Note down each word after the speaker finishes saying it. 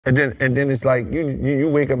And then it's like, you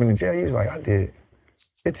wake up in the jail, he's like, I did.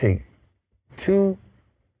 It take two,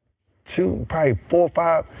 probably 4 or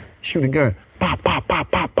 5, shoot a gun. Pop, pop,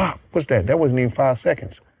 pop, pop, pop. What's that? That wasn't even 5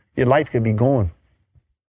 seconds. Your life could be gone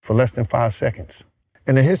for less than 5 seconds.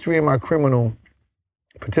 In the history of my criminal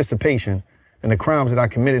participation and the crimes that I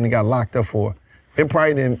committed and got locked up for, it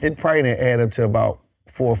probably didn't add up to about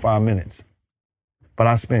 4 or 5 minutes. But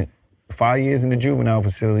I spent 5 years in the juvenile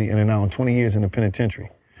facility and then now 20 years in the penitentiary.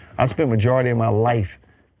 I spent majority of my life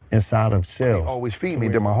inside of cells. He always feed me.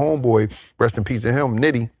 Then my homeboy, rest in peace to him,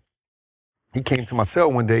 Nitty, he came to my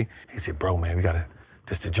cell one day. He said, bro, man, we gotta,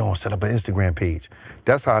 this the joint, set up an Instagram page.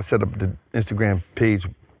 That's how I set up the Instagram page,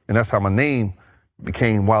 and that's how my name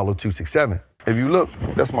became WALLO267. If you look,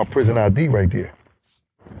 that's my prison ID right there.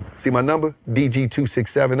 See my number?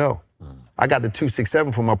 DG2670. I got the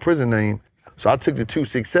 267 for my prison name, so I took the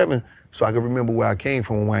 267 so I could remember where I came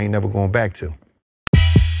from and where I ain't never going back to.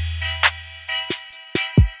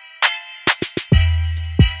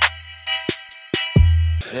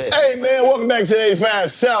 Hey, man, welcome back to the 85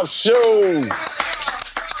 South Show.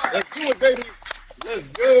 Let's do it, baby. Let's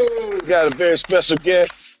go. We got a very special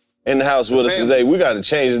guest in the house with us today. We got to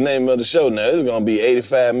change the name of the show now. This is going to be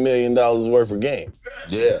 $85 million worth of game.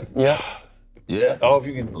 Yeah. Yeah. Yeah. Oh, if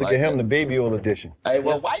you can look at him, the baby oil edition. Hey,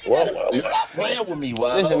 well, why you gotta stop playing with me,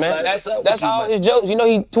 Wallo? Listen, man, that's all his jokes. You know,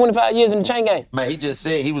 he 25 years in the chain game. Man, he just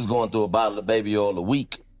said he was going through a bottle of baby oil a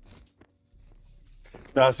week.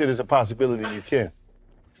 No, I said there's a possibility you can.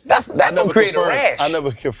 That gonna create a rash. I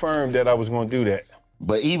never confirmed that I was gonna do that.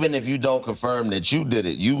 But even if you don't confirm that you did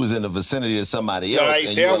it, you was in the vicinity of somebody else. I ain't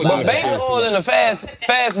say I was But baby oil in a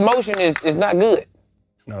fast motion is not good.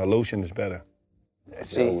 No, lotion is better.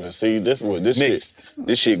 See,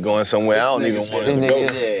 this shit going somewhere I don't even want it to go.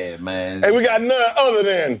 Yeah, man. Hey, we got none other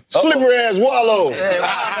than slippery ass Wallo.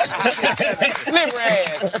 Slippery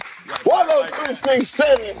ass.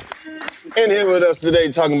 WALLO267 in here with us today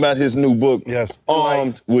talking about his new book, Yes.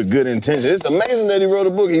 Armed with Good Intentions. It's amazing that he wrote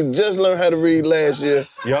a book. He just learned how to read last year.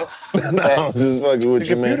 Yup. No, I'm just fucking with The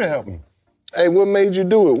you, man. computer helped me. Hey, what made you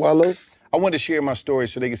do it, Wallo? I wanted to share my story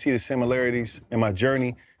so they can see the similarities in my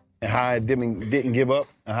journey and how I didn't give up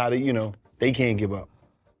and how they can't give up.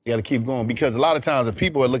 You gotta keep going because a lot of times if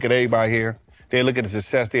people look at everybody here, they look at the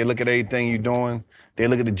success, they look at everything you're doing, they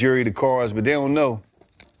look at the jury, the cars, but they don't know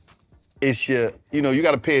it's your, you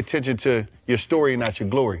gotta pay attention to your story, not your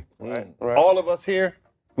glory. Right. All of us here,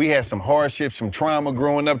 we had some hardships, some trauma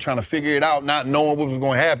growing up, trying to figure it out, not knowing what was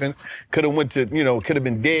gonna happen. Could have went to, could have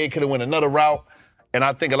been dead, could have went another route. And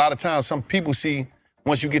I think a lot of times some people see,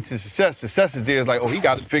 once you get to success is there, it's like, oh, he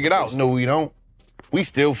got it figured out. No, we don't. We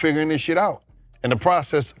still figuring this shit out. And the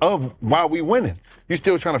process of why we winning. You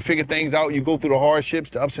still trying to figure things out. You go through the hardships,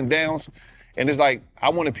 the ups and downs. And it's like, I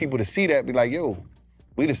wanted people to see that, be like, yo,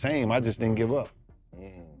 we the same. I just didn't give up.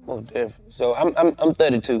 Well, different. So I'm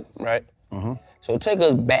 32, right? Mm-hmm. So take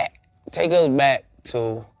us back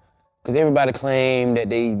to, because everybody claim that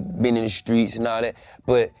they been in the streets and all that,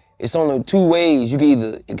 but it's only 2 ways. You can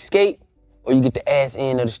either escape or you get the ass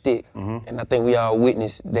end of the stick. Mm-hmm. And I think we all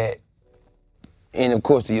witnessed that. And of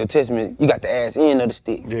course, to your testament, you got the ass end of the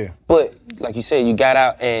stick. Yeah. But like you said, you got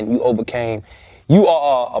out and you overcame. You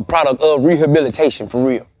are a product of rehabilitation, for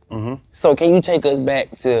real. Mm-hmm. So can you take us back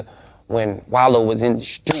to when Wallo was in the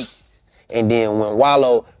streets and then when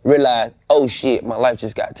Wallo realized, oh shit, my life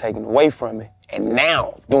just got taken away from me. And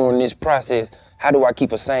now, during this process, how do I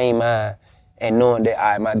keep a sane mind and knowing that,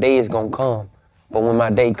 all right, my day is gonna come. But when my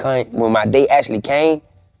day actually came,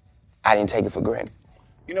 I didn't take it for granted.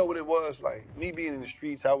 You know what it was? Like, me being in the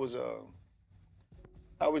streets, I was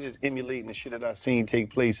just emulating the shit that I seen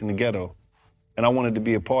take place in the ghetto. And I wanted to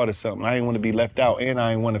be a part of something. I didn't want to be left out, and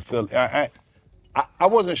I didn't want to feel, I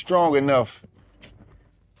wasn't strong enough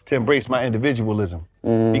to embrace my individualism.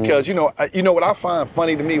 Mm-hmm. Because, you know what I find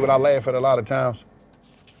funny to me, what I laugh at a lot of times?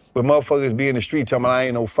 When motherfuckers be in the street telling me I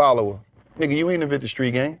ain't no follower. Nigga, you ain't invented the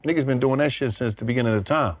street gang. Niggas been doing that shit since the beginning of the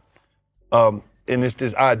time. And it's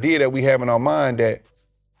this idea that we have in our mind that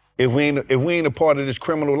if we ain't a part of this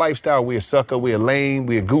criminal lifestyle, we a sucker, we a lame,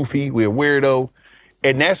 we a goofy, we a weirdo.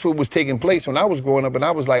 And that's what was taking place when I was growing up, and I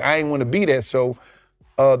was like, I ain't want to be that. So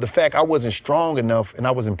the fact I wasn't strong enough and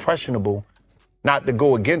I was impressionable not to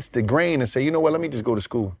go against the grain and say, you know what, let me just go to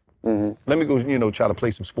school. Mm-hmm. Let me go, try to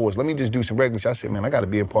play some sports. Let me just do some regular shit. I said, man, I got to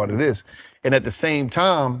be a part of this. And at the same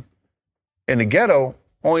time, in the ghetto,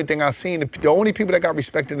 only thing I seen, the only people that got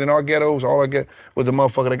respected in our ghettos, all I get was a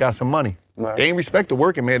motherfucker that got some money. Right. They ain't respect the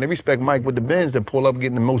working man. They respect Mike with the Benz that pull up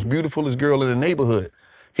getting the most beautifulest girl in the neighborhood.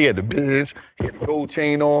 He had the Benz, he had the gold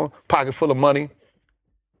chain on, pocket full of money.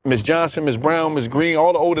 Miss Johnson, Miss Brown, Miss Green,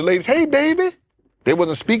 all the older ladies, hey, baby. They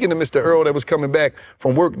wasn't speaking to Mr. Earl that was coming back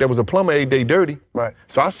from work that was a plumber every day dirty. Right.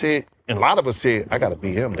 So I said, and a lot of us said, I gotta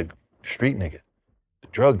be him, the street nigga, the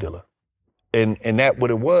drug dealer. And that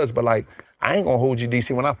what it was, but like, I ain't gonna hold you,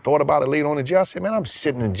 DC. When I thought about it later on in jail, I said, man, I'm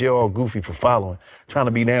sitting in jail all goofy for following, trying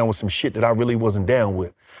to be down with some shit that I really wasn't down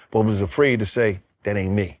with, but was afraid to say, that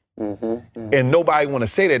ain't me. And nobody wanna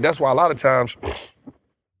say that. That's why a lot of times,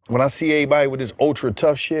 when I see everybody with this ultra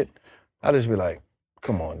tough shit, I just be like,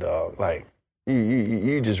 come on, dog. Like,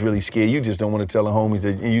 you just really scared. You just don't want to tell the homies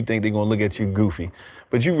that you think they're gonna look at you goofy.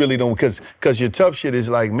 But you really don't, cause your tough shit is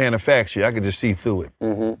like manufactured. I could just see through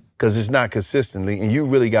it. Cause it's not consistently, and you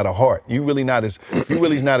really got a heart. You really not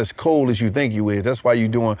as cold as you think you is. That's why you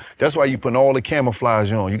putting all the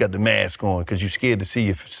camouflage on. You got the mask on, cause you scared to see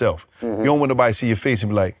yourself. You don't want nobody to see your face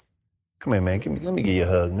and be like, come here, man, let me give you a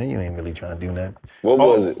hug, man. You ain't really trying to do nothing. What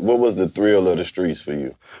was it? What was the thrill of the streets for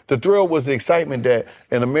you? The thrill was the excitement that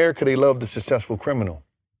in America, they love the successful criminal.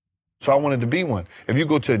 So I wanted to be one. If you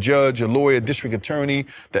go to a judge, a lawyer, district attorney,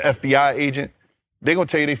 the FBI agent, they're gonna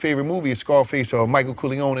tell you their favorite movie is Scarface or Michael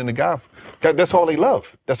Corleone and The Godfather. That's all they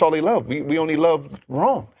love. That's all they love. We only love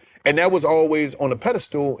wrong. And that was always on a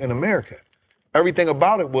pedestal in America. Everything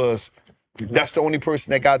about it was, that's the only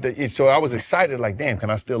person that got the, so I was excited, like, damn,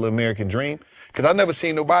 can I steal the American dream? Because I never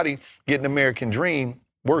seen nobody get an American dream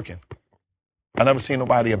working. I never seen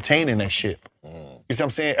nobody obtaining that shit. You see what I'm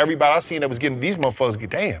saying? Everybody I seen that was getting, these motherfuckers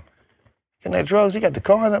get, damn, getting that drugs, he got the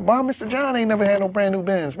car, and why Mr. John ain't never had no brand new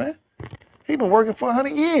Benz, man? He been working for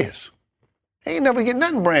 100 years. He ain't never get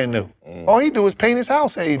nothing brand new. All he do is paint his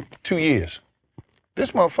house every 2 years.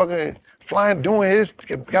 This motherfucker flying, doing his,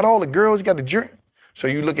 got all the girls, got the jerk. So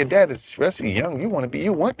you look at that, especially young, you want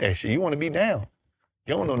that shit. You want to be down.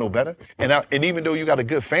 You don't know no better. And even though you got a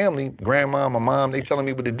good family, grandma, my mom, they telling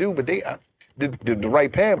me what to do, but they, the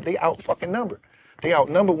right path, they out fucking numbered. They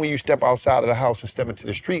outnumbered when you step outside of the house and step into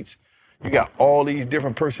the streets. You got all these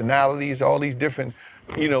different personalities, all these different,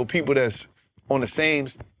 people that's on the same,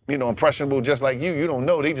 impressionable just like you. You don't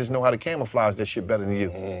know. They just know how to camouflage that shit better than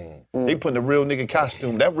you. They putting a real nigga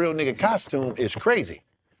costume. That real nigga costume is crazy.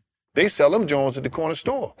 They sell them Jones at the corner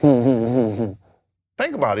store.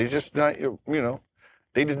 Think about it. It's just not,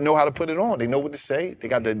 they just know how to put it on. They know what to say. They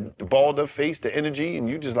got the balled up face, the energy, and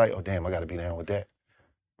you just like, oh damn, I gotta be down with that.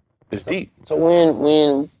 It's deep. So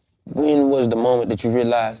when was the moment that you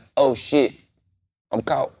realized, oh shit, I'm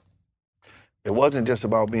caught? It wasn't just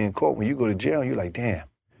about being caught. When you go to jail, you're like, damn.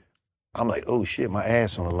 I'm like, oh shit, my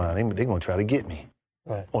ass on the line. They gonna try to get me.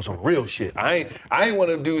 Right. On some real shit. I ain't one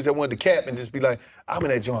of them dudes that wanted to cap and just be like, I'm in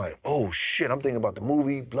that joint like, oh shit, I'm thinking about the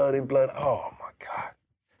movie, Blood and Blood. Oh my God.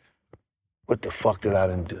 What the fuck did I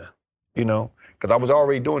done do? Because I was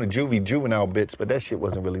already doing the juvenile bits, but that shit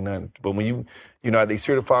wasn't really nothing. But when they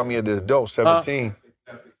certified me as an adult, 17.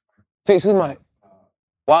 Fix who mic?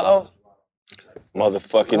 Wallo?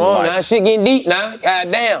 Motherfucking Come on Mike. now, shit getting deep now.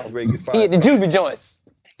 Goddamn. He hit the juvie joints.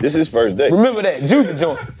 This is first day. Remember that, juvie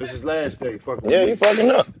joint. This is last day, fuck Yeah, you fucking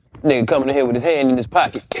up. Nigga coming in here with his hand in his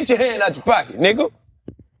pocket. Get your hand out your pocket, nigga.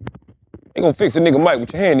 They gonna fix a nigga mic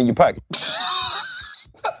with your hand in your pocket.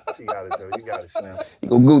 You got it, though. You got it, Slim. You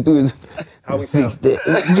gonna go through his... How we fix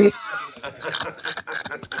that?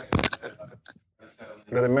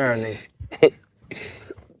 Let it marinate.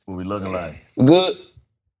 What we looking like? Good?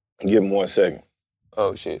 Give him 1 second.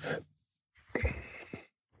 Oh, shit.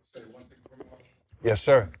 Yes,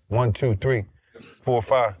 sir. 1, 2, 3, 4,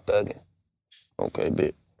 5. Thuggin'. Okay,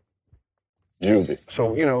 bit. Juvie.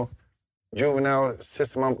 So, juvenile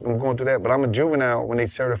system, I'm going through that, but I'm a juvenile when they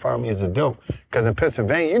certify me as adult. Because in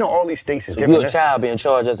Pennsylvania, all these states is different. You're a child being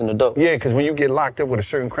charged as an adult? Yeah, because when you get locked up with a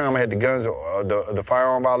certain crime, I had the guns, or the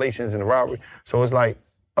firearm violations and the robbery. So it's like,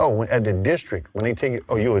 at the district, when they take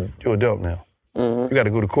you, you're adult now. You got to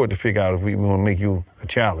go to court to figure out if we want to make you a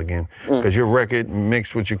child again. Because your record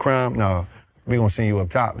mixed with your crime, no, we going to send you up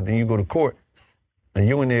top. And then you go to court, and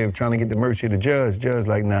you in there trying to get the mercy of the judge. Judge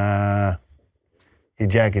like, nah, your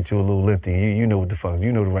jacket too a little lifting. You know what the fuck,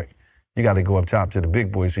 you know the right. You got to go up top to the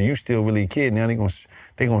big boys. So you still really a kid. Now they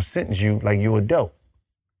gonna sentence you like you're adult.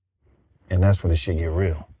 And that's when the shit get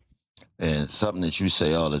real. And something that you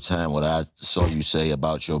say all the time, what I saw you say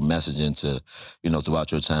about your messaging to,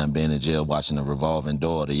 throughout your time being in jail, watching the revolving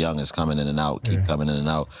door, the youngest coming in and out, keep coming in and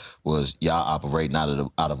out, was y'all operating out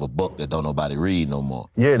of a book that don't nobody read no more.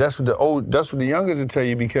 Yeah, that's what the youngest will tell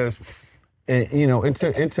you, because,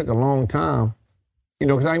 it took a long time,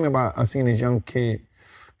 because I remember I seen this young kid,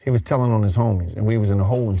 he was telling on his homies, and we was in the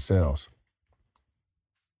holding cells.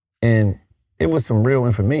 And it was some real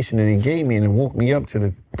information that he gave me, and it woke me up to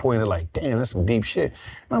the point of like, damn, that's some deep shit.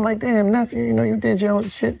 And I'm like, damn, nephew, you did your own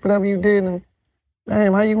shit, whatever you did, and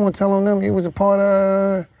Damn, how you gonna tell on them you was a part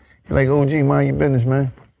of? He's like, OG, mind your business,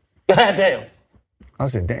 man. Goddamn. I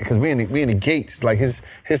said, damn, because we in the gates. Like his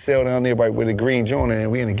cell down there right with the green joint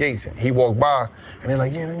and we in the gates. And he walked by and they're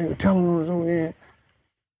like, yeah, that nigga telling on us over there.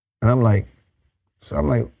 And I'm like,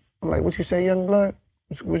 what you say, young blood?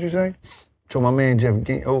 What you say? So my man Jeff,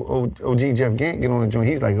 OG Jeff Gant get on the joint.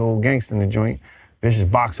 He's like old gangster in the joint. This is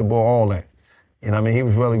boxer ball, all that. You know what I mean? He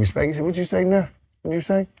was really respected. He said, what you say, Neff? What you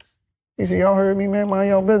say? He said, y'all heard me, man. Mind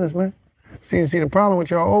y'all business, man. See, the problem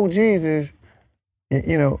with y'all OGs is,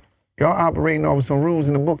 you know, y'all operating off of some rules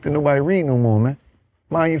in the book that nobody read no more, man.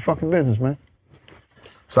 Mind your fucking business, man.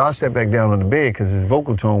 So I sat back down on the bed because his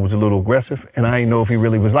vocal tone was a little aggressive, and I didn't know if he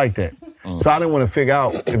really was like that. So I didn't want to figure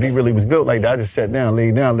out if he really was built like that. I just sat down,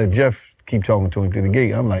 laid down, let Jeff keep talking to him through the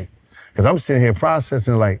gate. I'm like, because I'm sitting here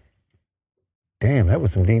processing like, damn, that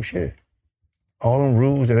was some deep shit. All them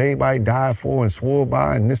rules that everybody died for and swore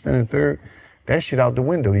by and this, that, and the third, that shit out the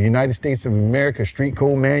window. The United States of America Street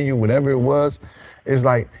Code Manual, whatever it was, it's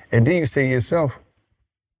like, and then you say to yourself,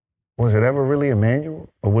 was it ever really a manual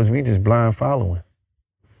or was we just blind following?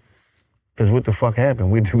 Because what the fuck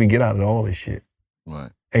happened? Where did we get out of all this shit?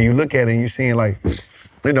 Right. And you look at it and you're seeing like,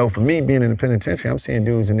 you know, for me being in the penitentiary, I'm seeing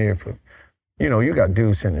dudes in there for, you know, you got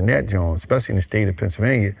dudes sitting in that joint, especially in the state of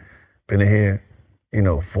Pennsylvania, been in here, you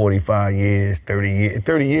know, 45 years, 30 years.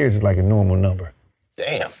 30 years is like a normal number.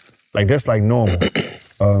 Damn. Like, that's like normal.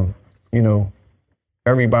 You know,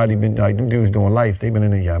 everybody been, like, them dudes doing life, they been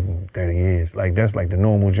in there, 30 years. Like, that's like the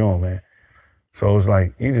normal joint, man. So it's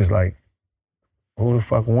like, you just like, who the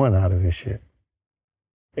fuck won out of this shit?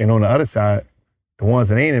 And on the other side, the ones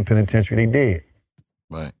that ain't in penitentiary, they dead.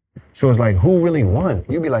 Right. So it's like, who really won?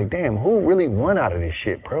 You be like, damn, who really won out of this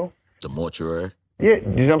shit, bro? The mortuary. Yeah, you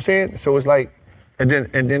know what I'm saying? So it's like, and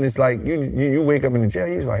then it's like, you wake up in the jail,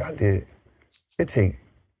 you was like, I did. It take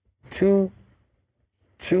two,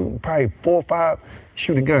 probably 4 or 5,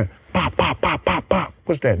 shoot a gun, pop, pop, pop, pop, pop.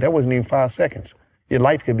 What's that? That wasn't even 5 seconds. Your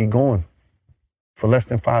life could be gone for less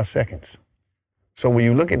than 5 seconds. So when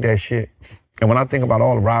you look at that shit, and when I think about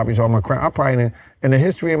all the robberies, all my crime, I probably, in the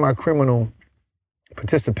history of my criminal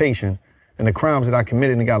participation and the crimes that I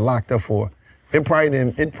committed and got locked up for, it probably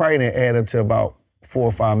didn't add up to about 4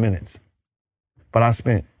 or 5 minutes. But I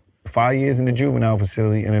spent 5 years in the juvenile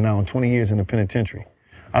facility and then now 20 years in the penitentiary.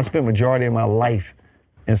 I spent majority of my life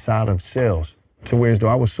inside of cells to where as though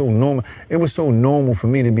I was so normal. It was so normal for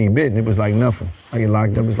me to be bitten. It was like nothing. I get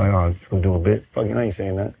locked up, it's like, oh, I'm gonna do a bit. Fucking, I ain't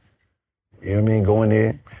saying that. You know what I mean? Go in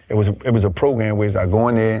there. It was a program where I go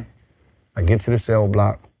in there, I get to the cell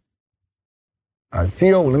block, I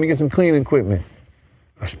see, oh, let me get some cleaning equipment.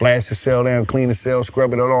 I splash the cell down, clean the cell,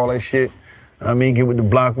 scrub it out, all that shit. I mean, get with the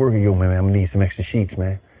block worker. Yo, man, I'm gonna need some extra sheets,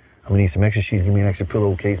 man. I'm gonna need some extra sheets. Give me an extra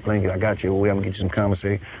pillowcase, blanket. I got you. I'm gonna get you some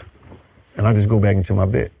commissary. And I just go back into my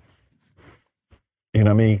bed. You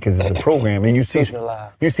know what I mean? Because it's a program. And you see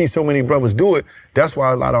so many brothers do it. That's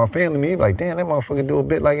why a lot of our family, me, like, damn, that motherfucker do a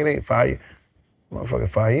bit like it ain't 5 years. Motherfucker,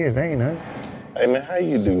 5 years, that ain't nothing. Hey, man, how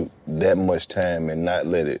you do that much time and not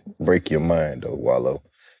let it break your mind, though, Wallo?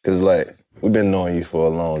 Because, like, we've been knowing you for a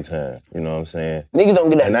long time, you know what I'm saying? Niggas don't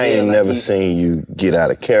get that. And I ain't never seen you get out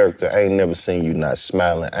of character. I ain't never seen you not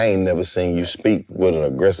smiling. I ain't never seen you speak with an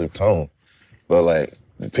aggressive tone. But, like,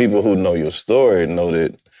 the people who know your story know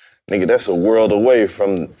that, nigga, that's a world away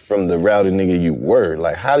from the rowdy nigga you were.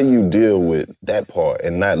 Like, how do you deal with that part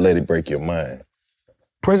and not let it break your mind?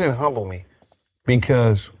 Prison humbled me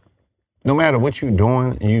because no matter what you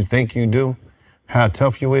doing and you think you do, how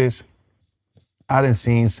tough you is, I done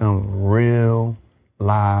seen some real,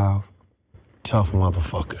 live, tough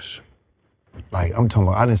motherfuckers. Like, I'm talking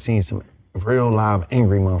about, I done seen some real, live,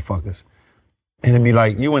 angry motherfuckers. And it'd be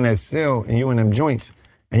like, you in that cell and you in them joints,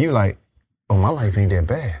 and you like, oh, my life ain't that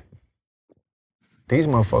bad. These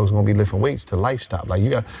motherfuckers gonna be lifting weights till life stop. Like,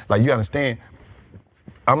 you understand,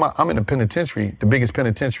 I'm in the penitentiary, the biggest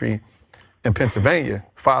penitentiary in Pennsylvania,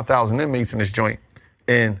 5,000 inmates in this joint,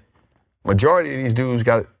 and majority of these dudes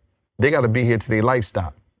they gotta be here till their life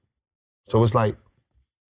stop. So it's like,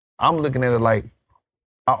 I'm looking at it like,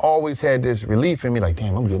 I always had this relief in me, like,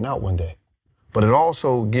 damn, I'm getting out one day. But it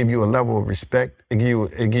also give you a level of respect, it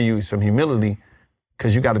give you some humility,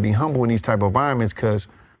 because you gotta be humble in these type of environments, because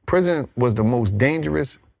prison was the most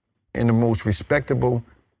dangerous and the most respectable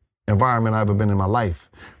environment I've ever been in my life.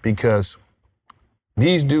 Because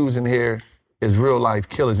these dudes in here is real life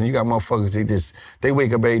killers, and you got motherfuckers, they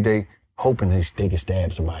wake up every day hoping they can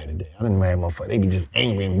stab somebody today. I didn't have motherfuckers, they be just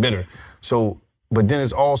angry and bitter. So, but then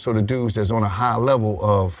it's also the dudes that's on a high level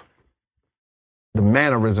of, the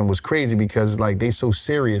mannerism was crazy because like they so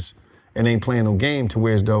serious and ain't playing no game to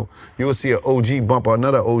where as though you will see an OG bump or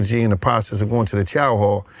another OG in the process of going to the chow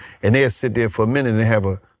hall, and they'll sit there for a minute and have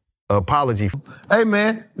a apology. Hey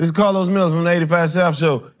man, this is Carlos Mills from the 85 South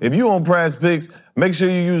Show. If you on Prize Picks, make sure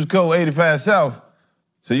you use code 85 South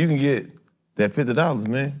so you can get that $50,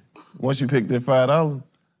 man. Once you pick that $5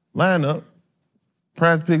 line up,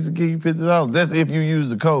 Prize Picks will give you $50. That's if you use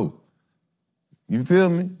the code. You feel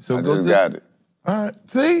me? So I just got it. All right,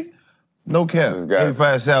 see? No cap.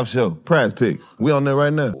 85 South Show, Prize Picks. We on there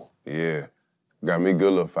right now. Yeah. Got me a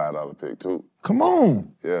good little $5 pick, too. Come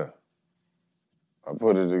on. Yeah. I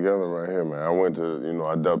put it together right here, man. I went to,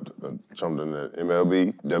 I jumped in the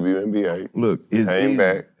MLB, WNBA. Look, it's came easy.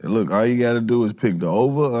 back. Look, all you got to do is pick the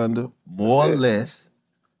over/under, more or less,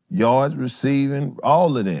 yards receiving,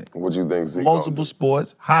 all of that. What you think, Zeke? Multiple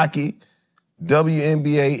sports, hockey,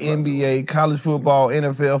 WNBA, NBA, college football,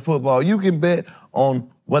 NFL football. You can bet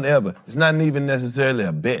on whatever. It's not even necessarily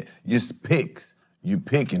a bet. It's picks. You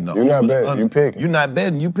picking. You're not betting, you picking. You're not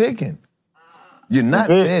betting, you picking. You're not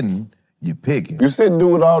betting, you picking. You sit and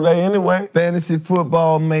do it all day anyway. Fantasy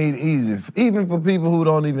football made easy. Even for people who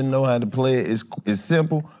don't even know how to play it, it's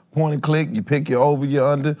simple. Point and click, you pick your over,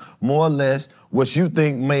 your under, more or less, what you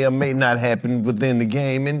think may or may not happen within the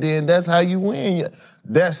game, and then that's how you win.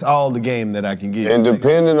 That's all the game that I can give you. And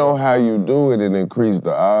depending on how you do it, it increases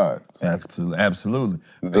the odds. Absolutely.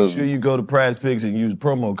 Make sure you go to Prize Picks and use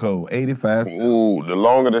promo code 85. Ooh, the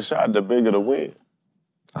longer the shot, the bigger the win.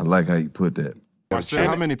 I like how you put that. Marcel,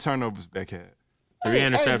 how many turnovers Beck had? 3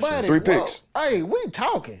 interceptions. Buddy, 3 picks. Hey, we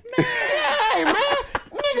talking. Hey, man.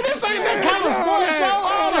 Nigga, this ain't that kind of sports show.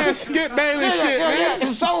 That Skip Bailey shit,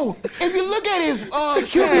 man. So, if you look at his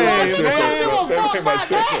QB, you don't give a fuck about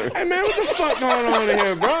that. Hey, man, what the fuck going on in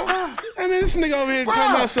here, bro? I mean, this nigga over here talking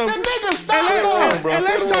about something. The nigga stopped and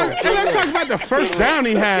let's talk about the first down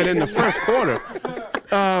he had in the first quarter.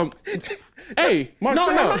 Hey,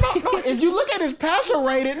 Marcel. No. If you look at his passer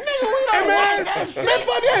rating, nigga, we don't want that shit. Man,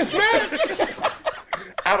 fuck this, man.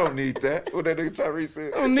 I don't need that. What that nigga Tyrese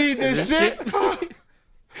said. I don't need this shit.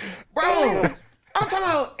 Bro, I'm talking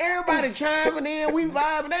about everybody chiming in, we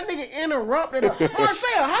vibing. That nigga interrupted us.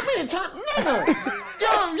 Marcel, how many times? Nigga,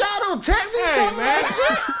 y'all don't text each other that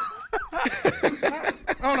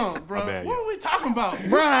shit? Hold on, bro. What are we talking about?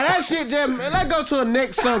 Bro, that shit just, let's go to the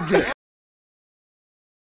next subject.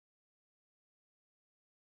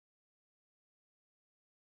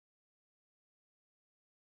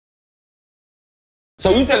 So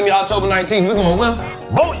you telling me October 19th, we gonna win?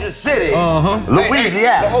 Bossier City,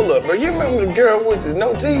 Louisiana. Hold up, bro. You remember the girl with the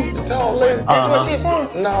no teeth, the tall lady? That's where she from?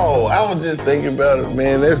 No, I was just thinking about it,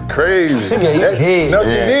 man. That's crazy. She gave you head. No, she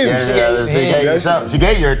didn't. She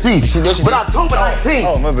gave you her teeth. But October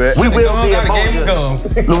 19th, my bad. we will be in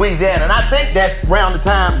Bossier, Louisiana. And I think that's around the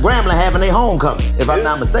time Grambling having their homecoming, if I'm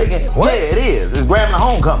not mistaken. What? Yeah, it is. It's Grambling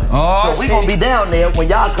homecoming. Oh, so we gonna be down there when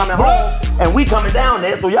y'all coming home, and we coming down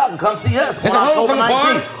there so y'all can come see us on October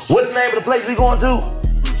 19th. What's the name of the place we going to?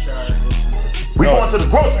 We going to the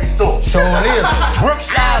grocery store. Sure is.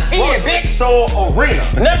 Brookshire Grocery Store Arena.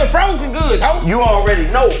 Never frozen goods, ho. You already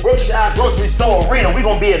know Brookshire Grocery Store Arena. We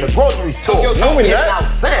gonna be in the grocery store. No, we Getting not. out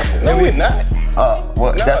samples. No, we're not.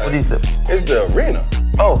 What? No, that's what he said. It's the arena.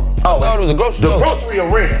 Oh, it was a grocery store. The grocery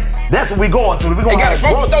arena. That's what we going to. We They gonna got a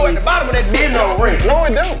have grocery store at the bottom of that bitch. in the arena. No,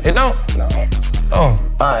 it don't. It don't? No. Oh.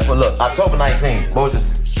 All right, well look, October 19th, Bossier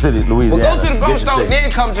City, Louisiana. Well, go to the grocery store, then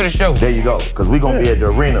come to the show. There you go, because we gonna be at the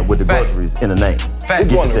arena with the groceries in the name. Fact.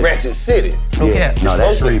 We're going to Ratchet City. No,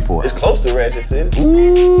 that's Shreveport. It's close to Ratchet City.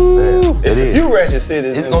 Ooh, It's a few Ratchet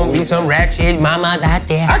Cities. It's gonna be some ratchet mamas out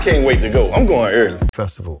there. I can't wait to go. I'm going early.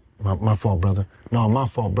 Festival. My fault, brother. No, my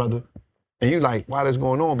fault, brother. And you like, why that's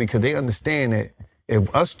going on? Because they understand that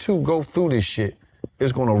if us two go through this shit,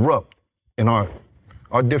 it's gonna erupt in our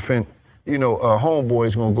different,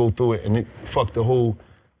 homeboys gonna go through it and it fuck the whole,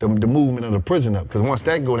 the movement of the prison up. Because once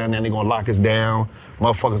that go down there, they're gonna lock us down.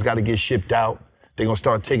 Motherfuckers gotta get shipped out. They're gonna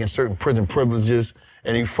start taking certain prison privileges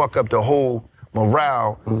and you fuck up the whole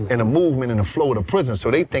morale and the movement and the flow of the prison. So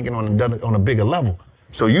they thinking on a bigger level.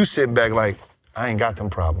 So you sitting back like, I ain't got them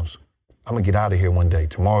problems. I'm gonna get out of here one day.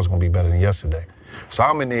 Tomorrow's gonna be better than yesterday. So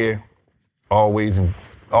I'm in there always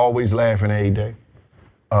laughing every day.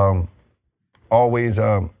 Always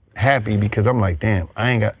happy because I'm like, damn,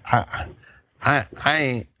 I ain't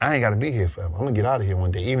gotta be here forever. I'm gonna get out of here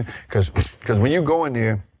one day. Even cause when you go in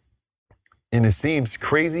there and it seems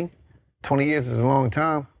crazy, 20 years is a long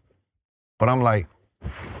time, but I'm like,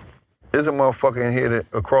 there's a motherfucker in here that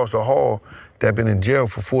across the hall that been in jail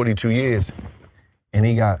for 42 years and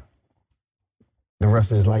he got the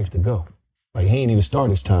rest of his life to go. Like he ain't even start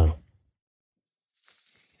his time.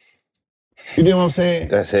 You know what I'm saying?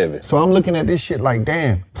 That's heavy. So I'm looking at this shit like,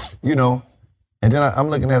 damn, you know, and then I'm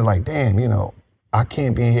looking at it like, damn, you know, I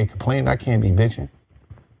can't be in here complaining. I can't be bitching.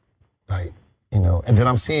 Like, you know, and then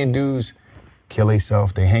I'm seeing dudes kill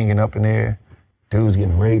themselves. They hanging up in there. Dudes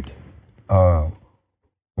getting raped.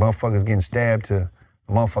 Motherfuckers getting stabbed to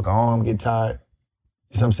a motherfucker arm get tired.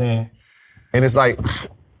 You know what I'm saying? And it's like,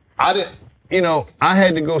 I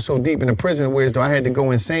had to go so deep in the prison where I had to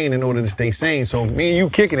go insane in order to stay sane. So me and you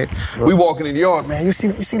kicking it, we walking in the yard, man, you see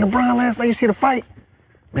LeBron last night? You see the fight?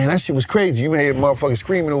 Man, that shit was crazy. You had motherfuckers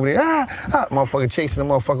screaming over there, motherfucker chasing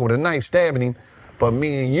the motherfucker with a knife, stabbing him. But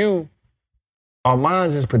me and you, our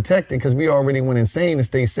minds is protected because we already went insane to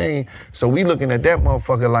stay sane. So we looking at that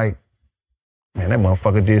motherfucker like, man, that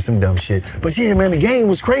motherfucker did some dumb shit. But yeah, man, the game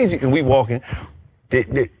was crazy. And we walking.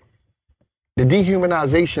 The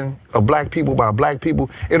dehumanization of black people by black people,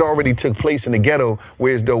 it already took place in the ghetto,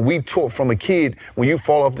 whereas though we taught from a kid, when you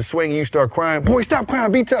fall off the swing and you start crying, boy, stop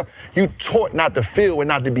crying, be tough. You taught not to feel and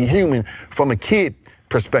not to be human from a kid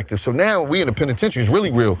perspective. So now we in the penitentiary, it's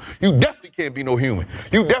really real. You definitely can't be no human.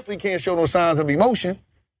 You definitely can't show no signs of emotion.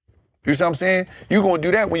 You see what I'm saying? You gonna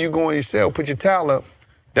do that when you go in your cell, put your towel up.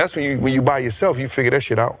 That's when you by yourself, you figure that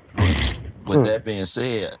shit out. With that being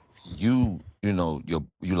said, you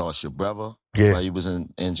lost your brother. Yeah. While you was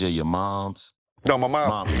in jail, your mom's. No, my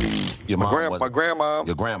mom. Your mom. My grandmom.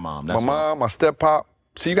 Your grandmom. My mom, my step-pop.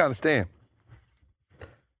 So you gotta understand.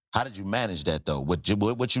 How did you manage that though? What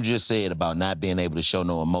you just said about not being able to show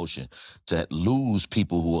no emotion, to lose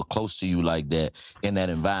people who are close to you like that in that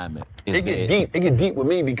environment. It get deep. It get deep with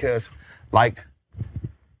me because, like,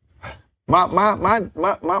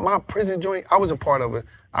 my prison joint. I was a part of it.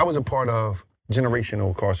 I was a part of generational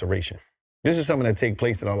incarceration. This is something that takes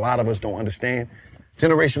place that a lot of us don't understand.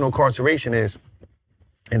 Generational incarceration is,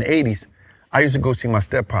 in the 80s, I used to go see my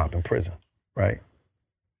step-pop in prison, right?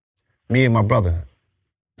 Me and my brother,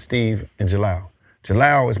 Steve and Jalal.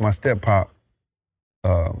 Jalal is my step-pop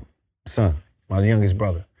son, my youngest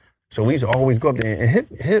brother. So we used to always go up there, and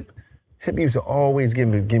Hip used to always give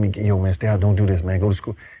me, yo, man, stay out, don't do this, man, go to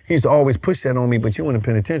school. He used to always push that on me, but you in the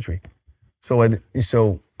penitentiary. So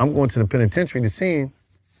I'm going to the penitentiary to see him.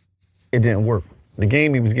 It didn't work. The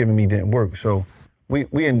game he was giving me didn't work. So we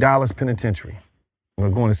in Dollarz Penitentiary. We're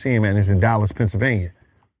going to see him, and it's in Dollarz, Pennsylvania.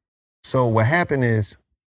 So what happened is,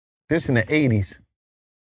 this in the 80s,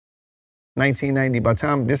 1990, by the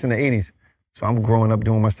time, this in the 80s, so I'm growing up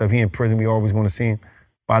doing my stuff. He in prison, we always going to see him.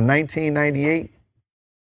 By 1998,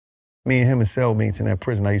 me and him are cellmates in that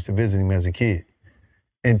prison. I used to visit him as a kid.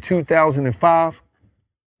 In 2005,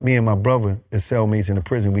 me and my brother are cellmates in the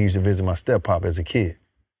prison. We used to visit my step-pop as a kid.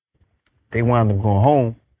 They wound up going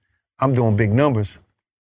home. I'm doing big numbers.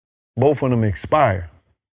 Both of them expire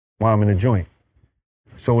while I'm in the joint.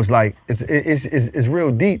 So it's like, it's real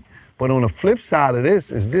deep. But on the flip side of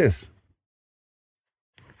this is this.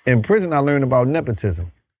 In prison, I learned about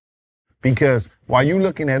nepotism. Because while you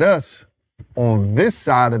looking at us on this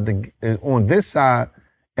side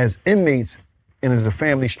as inmates, and as a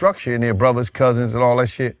family structure, and their brothers, cousins, and all that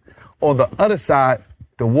shit. On the other side,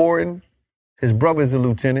 the warden, his brother is a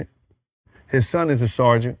lieutenant. His son is a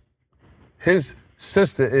sergeant. His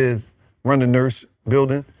sister run the nurse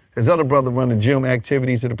building. His other brother run the gym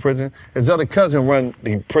activities of the prison. His other cousin run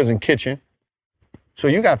the prison kitchen. So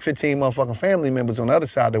you got 15 motherfucking family members on the other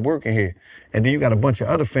side that working here. And then you got a bunch of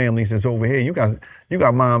other families that's over here. You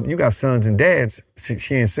got mom, you got sons and dads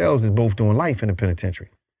sharing cells that's both doing life in the penitentiary.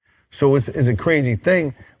 So it's a crazy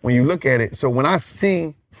thing when you look at it. So when I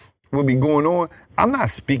see what be going on, I'm not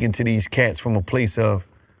speaking to these cats from a place of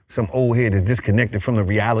some old head that's disconnected from the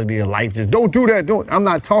reality of life. Just don't do that. I'm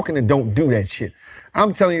not talking to don't do that shit.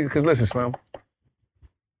 I'm telling you, because listen, Slim,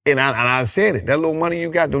 and I said it, that little money you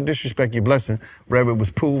got, don't disrespect your blessing. Whether it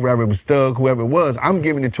was Pooh, whether it was Thug, whoever it was, I'm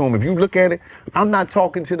giving it to them. If you look at it, I'm not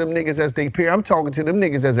talking to them niggas as they peer. I'm talking to them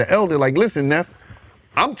niggas as an elder. Like, listen, Neff,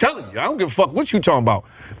 I'm telling you, I don't give a fuck what you talking about.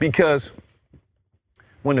 Because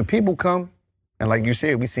when the people come, and like you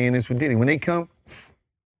said, we seeing this with Diddy, when they come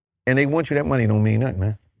and they want you, that money don't mean nothing,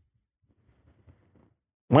 man.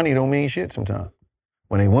 Money don't mean shit sometimes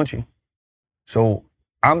when they want you. So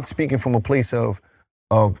I'm speaking from a place of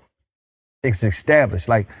it's established.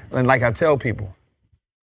 Like I tell people,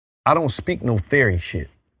 I don't speak no theory shit.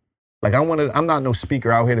 Like I'm not no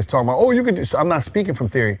speaker out here that's talking about, oh, you could do, I'm not speaking from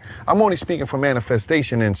theory. I'm only speaking from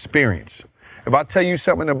manifestation and experience. If I tell you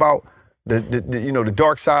something about the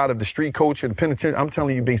dark side of the street culture, the penitentiary, I'm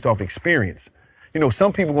telling you based off experience. You know,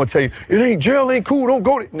 some people gonna tell you, it ain't jail, ain't cool, don't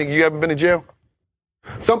go to, nigga, you ever been to jail?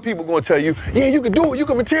 Some people gonna tell you, yeah, you can do it, you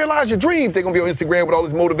can materialize your dreams. They gonna be on Instagram with all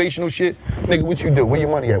this motivational shit. Nigga, what you do? Where your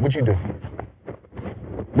money at? What you do?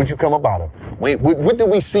 What you come up out of? What did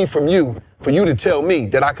we see from you for you to tell me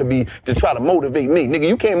that I could be, to try to motivate me? Nigga,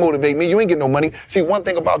 you can't motivate me. You ain't get no money. See, one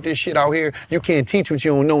thing about this shit out here, you can't teach what you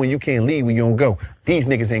don't know and you can't lead where you don't go. These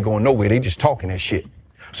niggas ain't going nowhere. They just talking that shit.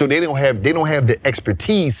 So they don't have the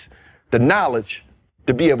expertise, the knowledge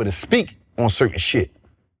to be able to speak on certain shit.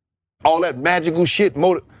 All that magical shit,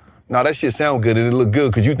 now that shit sound good and it look good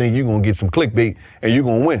because you think you're gonna get some clickbait and you're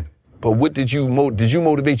gonna win. But what did you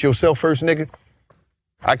motivate yourself first, nigga?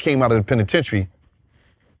 I came out of the penitentiary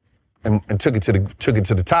and took it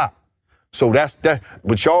to the top. So that's that.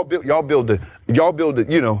 But y'all build the,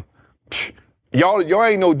 you know, y'all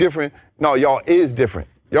ain't no different. No, y'all is different.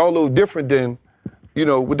 Y'all a little different than, you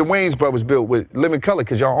know, what the Wayans brothers built with Living Color,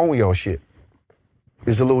 because y'all own y'all shit.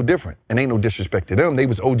 It's a little different. And ain't no disrespect to them. They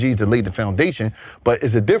was OGs that laid the foundation, but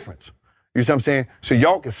it's a difference. You see what I'm saying? So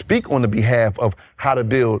y'all can speak on the behalf of how to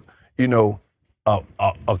build, you know,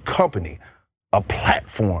 a company, a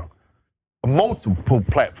platform, multiple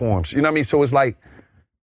platforms. You know what I mean? So it's like,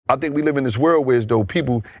 I think we live in this world where as though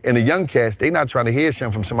people in the young cast, they not trying to hear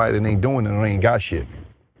something from somebody that ain't doing it or ain't got shit.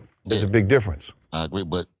 There's a big difference. I agree,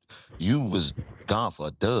 but you was gone for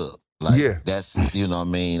a dub. Like, yeah. That's, you know what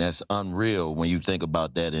I mean, that's unreal when you think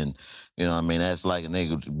about that. And, you know what I mean, that's like a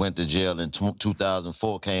nigga went to jail in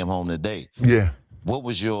 2004, came home today. Yeah. What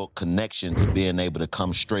was your connection to being able to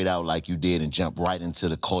come straight out like you did and jump right into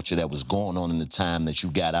the culture that was going on in the time that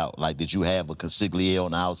you got out? Like, did you have a consigliere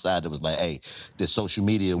on the outside that was like, hey, this social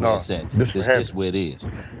media where it's at, this where it is?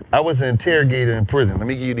 I was an interrogator in prison. Let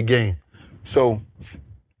me give you the game. So,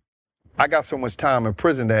 I got so much time in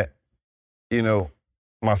prison that, you know,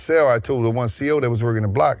 my cell, I told the one CO that was working the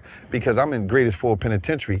block, because I'm in Greatest Ford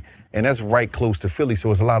Penitentiary, and that's right close to Philly,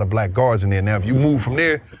 so it's a lot of black guards in there. Now, if you move from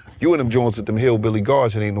there, you in them joints with them hillbilly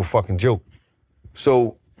guards, it ain't no fucking joke.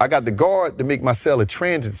 So I got the guard to make my cell a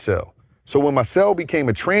transit cell. So when my cell became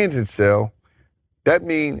a transit cell, that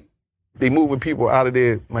mean they moving people out of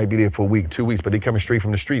there, might be there for a week, 2 weeks, but they coming straight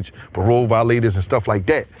from the streets, parole violators and stuff like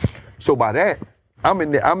that. So by that, I'm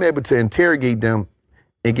in there, I'm able to interrogate them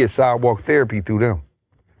and get sidewalk therapy through them.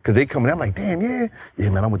 Cause they come in, I'm like, damn, yeah,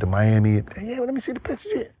 man, I went to Miami. Yeah, well, let me see the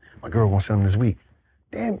pictures. Yeah, my girl gonna send them this week.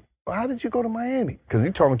 Damn, well, how did you go to Miami? Cause you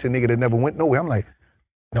talking to a nigga that never went nowhere. I'm like,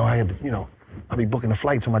 no, I had to, you know, I be booking a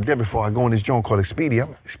flight to my debit before I go in this joint called Expedia. I'm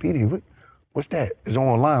like, Expedia, what's that? It's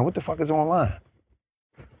online. What the fuck is online?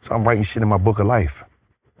 So I'm writing shit in my book of life.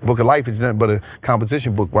 Book of life is nothing but a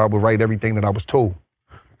composition book where I would write everything that I was told.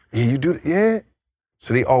 Yeah, you do that? Yeah.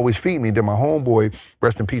 So they always feed me. Then my homeboy,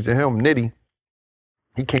 rest in peace to him, Nitty,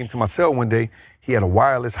 he came to my cell one day. He had a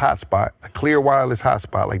wireless hotspot, a clear wireless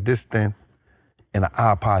hotspot like this thin, and an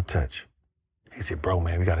iPod Touch. He said, bro,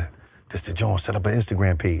 man, we gotta, this the joint, set up an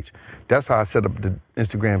Instagram page. That's how I set up the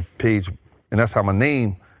Instagram page, and that's how my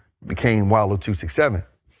name became WALLO267.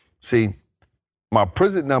 See, my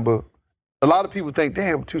prison number, a lot of people think,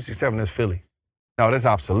 damn, 267 is Philly. No, that's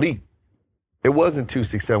obsolete. It wasn't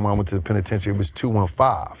 267 when I went to the penitentiary, it was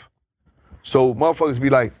 215. So motherfuckers be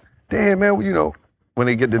like, damn, man, well, you know, when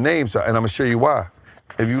they get the names, and I'm gonna show you why.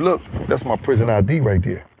 If you look, that's my prison ID right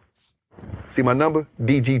there. See my number?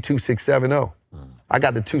 DG2670. I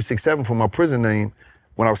got the 267 for my prison name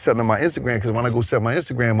when I was setting up my Instagram, because when I go set my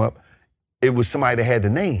Instagram up, it was somebody that had the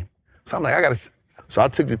name. So I'm like, so I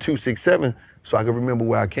took the 267 so I could remember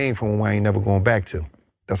where I came from and where I ain't never going back to.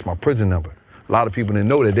 That's my prison number. A lot of people didn't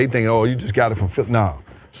know that. They think, oh, you just got it from Philly. Nah.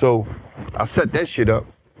 So I set that shit up,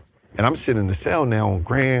 and I'm sitting in the cell now on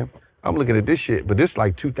Graham. I'm looking at this shit, but this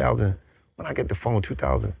like 2000, when I get the phone,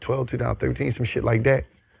 2012, 2013, some shit like that.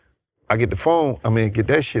 I get the phone, get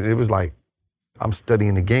that shit, it was like, I'm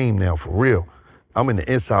studying the game now for real. I'm in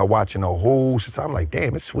the inside watching the whole shit. I'm like,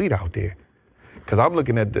 damn, it's sweet out there. Cause I'm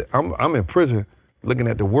looking at I'm in prison, looking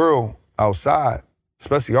at the world outside,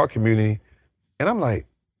 especially our community, and I'm like,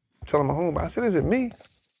 telling my homie, I said, is it me?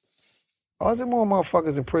 Or is it more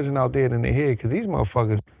motherfuckers in prison out there than they here? Cause these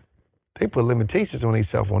motherfuckers, they put limitations on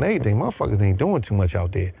themselves on everything. Motherfuckers ain't doing too much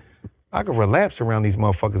out there. I could relapse around these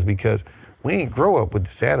motherfuckers because we ain't grow up with the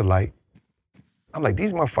satellite. I'm like,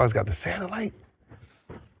 these motherfuckers got the satellite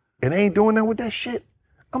and they ain't doing nothing with that shit.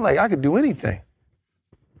 I'm like, I could do anything.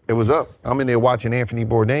 It was up. I'm in there watching Anthony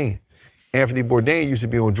Bourdain. Anthony Bourdain used to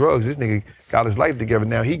be on drugs. This nigga got his life together.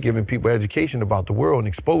 Now he giving people education about the world and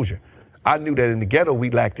exposure. I knew that in the ghetto we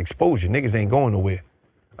lacked exposure. Niggas ain't going nowhere.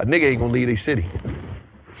 A nigga ain't gonna leave their city.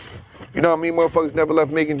 You know how many motherfuckers never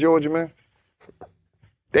left Macon, Georgia, man?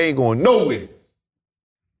 They ain't going nowhere.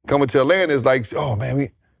 Coming to Atlanta is like, oh man,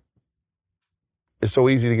 it's so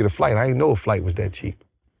easy to get a flight. I didn't know a flight was that cheap.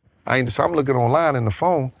 So I'm looking online in the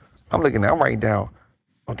phone. I'm writing down,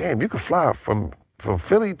 oh damn, you could fly from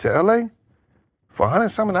Philly to LA For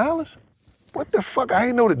 $100-something? What the fuck? I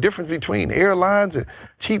ain't know the difference between airlines and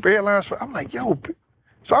cheap airlines. I'm like, yo.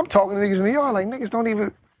 So I'm talking to niggas in the yard, like, niggas don't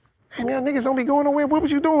even, hey, man, niggas don't be going nowhere. What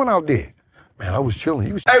was you doing out there? Man, I was chilling.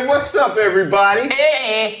 Hey, what's up, everybody?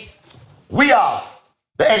 Hey. We are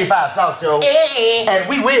the 85 South Show. Hey. And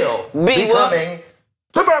we will be coming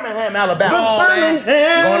to Birmingham, Alabama. Going to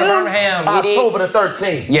Birmingham. October the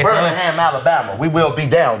 13th. Yes, Birmingham, Alabama. We will be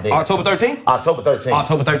down there. October 13th? October 13th.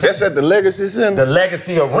 October 13th. That's at the Legacy Center? The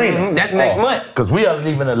Legacy Arena. That's next month. Because we are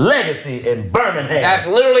leaving a legacy in Birmingham. That's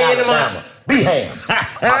literally Alabama. in the month. Beham.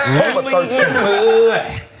 October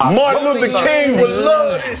 13th. Martin Luther King would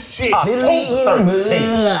love this shit. October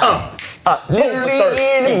 13th. October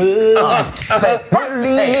 13th. Say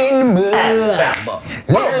Birmingham, Alabama.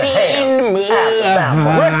 Birmingham,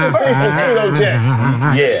 Alabama. Rest in peace to Tito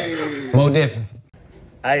Jackson. Yeah. More different.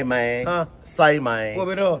 Hey, man. Say, man. What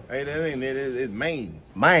we doing? Hey, that ain't it. It's Maine.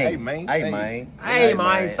 Man. Hey, man. Hey, man. Hey,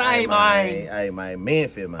 man. Say, man. Hey, man.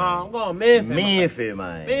 Memphis, man. I'm going Memphis. Memphis,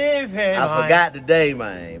 man. Memphis, I forgot the day,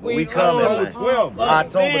 man. But we coming, October 12th, man.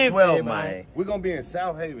 October Memphis, 12th, man. man. We're going to be in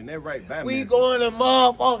South Haven. That's right by We Memphis. going to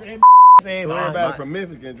motherfucking So everybody man. from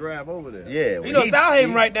Memphis can drive over there. Yeah. You know South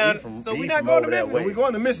Haven right down, so we not going to that Memphis. So we're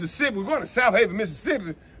going to Mississippi. We're going to South Haven,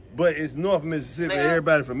 Mississippi. But it's North Mississippi. Man,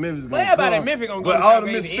 everybody from Memphis is going to come. everybody in Memphis gonna go But to all South the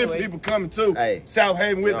Haven Mississippi anyway. people coming too. Hey. South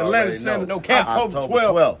Haven with the Atlanta Center. No cap. October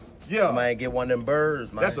 12th. Yeah. Man, get one of them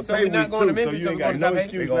birds, man. That's a So pay we not week going to too, so Memphis, you so ain't we got going to no South Haven?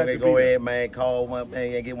 excuse we not gonna to go be. ahead, man, call one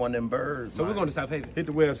and get one of them birds. So man. we're going to South Haven. Hit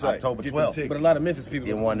the website. October Get 12th. the ticket. But a lot of Memphis people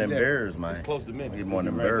Get gonna one of them be there. birds, man. It's close to Memphis. Get one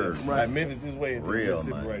of them Right there. birds. Right, Memphis this way. Real,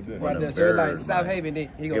 Mississippi man. right there. Right there. them So it's like birds, South man. Haven, then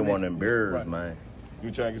he Get gonna one of them birds, Right. man. You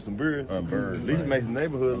trying to get some birds? Birds, At least man. makes the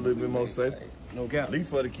neighborhood a little bit more safe. No cap. At least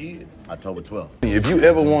for the kids. October 12th. If you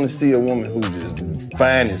ever want to see a woman who just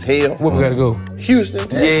fine as hell, Where we gotta go? Houston.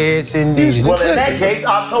 Yes, indeed. Well, in that case,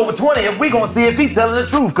 October 20th, we gonna see if he telling the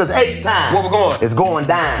truth, because H time. Where we going? It's going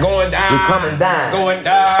down. Going down. We're coming down. Going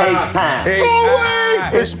down. H time. H Go time.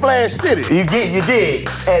 away! It's Splash City. You dig.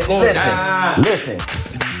 And Going down. listen.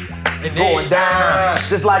 Going down.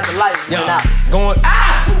 Just like the light went out. Going.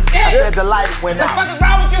 I said the light went What the out. fuck is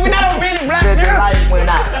wrong with you? We not on Benny Black Said the girl. light went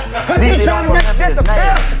out. Cause you DC trying don't to make remember this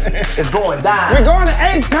his name. It's going down. We're going to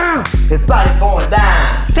H-Town. His sight going down.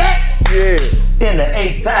 Shit. Yeah. In the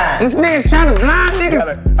H time. This nigga's trying to blind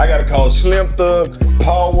niggas. I gotta call Slim Thug,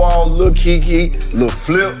 Paul Wall, Lil Kiki, Lil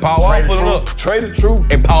Flip. Paul Wall, pull it up. Trey the Truth.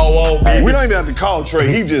 And Paul Wall, baby. We don't even have to call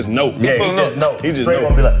Trey. He just know. Yeah, he just know. He just Trey know.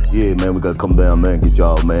 gonna be like, yeah, man, we gotta come down, man, get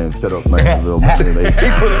y'all, man, set up, man. Little man, He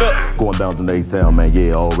put it up. Going down to the H-Town, man,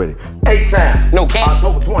 yeah, already. H-Town. No cap.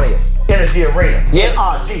 October 20th. Energy Arena. Yeah.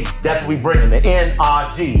 NRG. That's what we bringing, the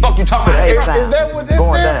NRG. Fuck you talking to the about? H-Town. Is that what this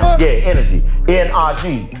going stand down? for? Yeah, energy.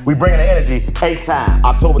 NRG. We bringing the energy. H-Town.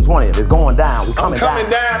 October 20th. It's going down. We I'm coming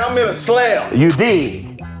down. I'm in a slab. You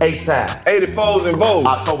dig. H-Town. 84s and Vogue.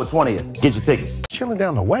 October 20th. Get your tickets. Chilling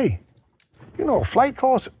down the way. You know, a flight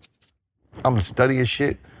costs. I'm studying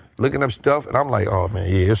shit, looking up stuff, and I'm like, oh man,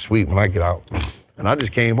 yeah, it's sweet when I get out. And I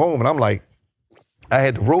just came home, and I'm like, I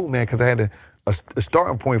had the road, man, because I had a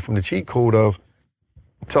starting point from the cheat code of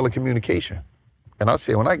telecommunication. And I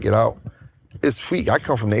said, when I get out, it's sweet. I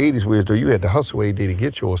come from the 80s where though you had to hustle every day to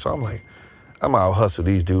get yours. So I'm like, I'm out hustle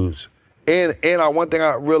these dudes. And one thing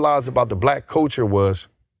I realized about the black culture was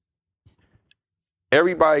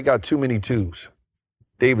everybody got too many twos.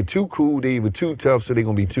 They were too cool, they were too tough, so they're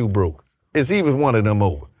gonna be too broke. It's even one of them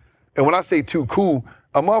over. And when I say too cool,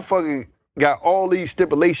 a motherfucker got all these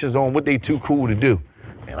stipulations on what they too cool to do.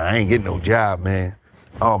 And I ain't getting no job, man.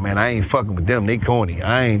 Oh man, I ain't fucking with them, they corny.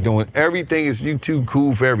 I ain't doing, everything is you too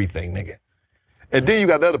cool for everything, nigga. And then you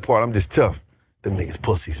got the other part, I'm just tough. Them niggas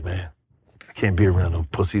pussies, man. I can't be around no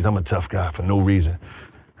pussies. I'm a tough guy for no reason.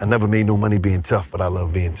 I never made no money being tough, but I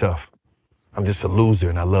love being tough. I'm just a loser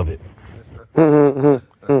and I love it.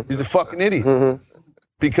 He's a fucking idiot.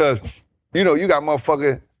 Because, you know, you got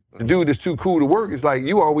motherfucker, the dude that's too cool to work. It's like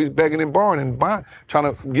you always begging and borrowing and buying,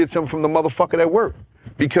 trying to get something from the motherfucker that work.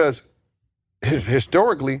 Because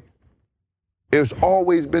historically, it's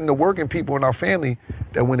always been the working people in our family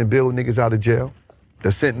that went and bailed niggas out of jail,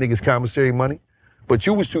 that sent niggas commissary money. But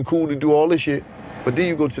you was too cool to do all this shit. But then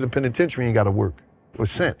you go to the penitentiary and gotta work for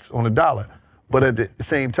cents on a dollar. But at the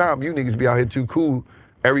same time, you niggas be out here too cool.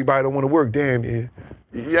 Everybody don't want to work. Damn, yeah.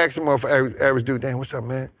 You ask them off average dude, damn, what's up,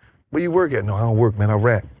 man? Where you work at? No, I don't work, man. I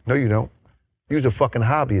rap. No, you don't. You's a fucking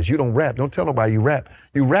hobbyist. You don't rap. Don't tell nobody you rap.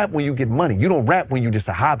 You rap when you get money. You don't rap when you just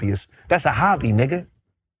a hobbyist. That's a hobby, nigga.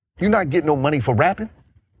 You not getting no money for rapping.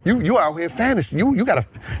 You out here fantasy. You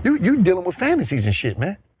dealing with fantasies and shit,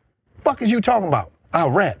 man. Fuck is you talking about? I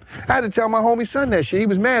rap. I had to tell my homie son that shit. He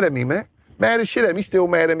was mad at me, man. Mad as shit at me. Still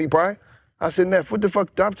mad at me, probably. I said, Neff, what the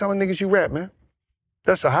fuck? I'm telling niggas you rap, man.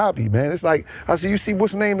 That's a hobby, man. It's like, I said, you see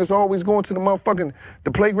what's the name that's always going to the motherfucking,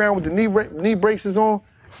 the playground with the knee braces on?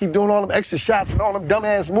 He doing all them extra shots and all them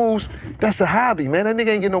dumbass moves. That's a hobby, man. That nigga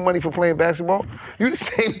ain't getting no money for playing basketball. You the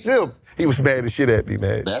same as him. He was mad as shit at me,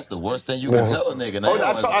 man. That's the worst thing you can tell a nigga.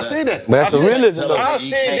 Oh, I said that. But that's the realism.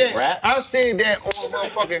 I said that on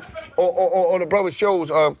motherfucking, on the brother shows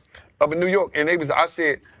up in New York, and I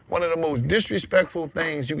said, one of the most disrespectful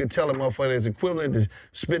things you can tell a motherfucker is equivalent to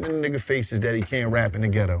spitting in the nigga face is that he can't rap in the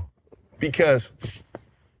ghetto. Because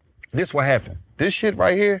this what happened. This shit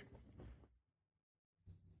right here,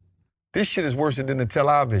 this shit is worse than the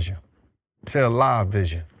television. Live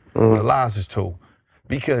vision. When the lies is told.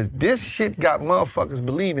 Because this shit got motherfuckers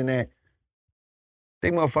believing that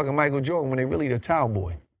they motherfucking Michael Jordan when they really the towel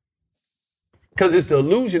boy. Because it's the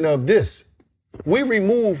illusion of this.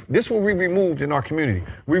 This what we removed in our community.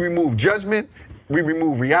 We remove judgment, we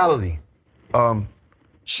remove reality.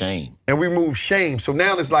 Shame. And we remove shame. So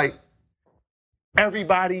now it's like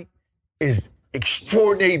everybody is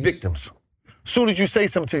extraordinary victims. Soon as you say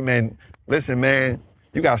something to me, man, listen, man,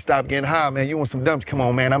 you gotta stop getting high, man. You want some dumps? Come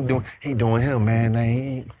on, man. He doing him,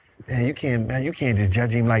 man. You can't just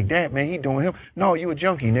judge him like that, man. He doing him. No, you a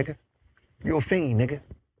junkie, nigga. You a fiend, nigga.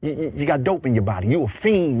 You got dope in your body. You a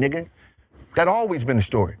fiend, nigga. That always been the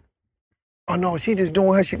story. Oh no, she just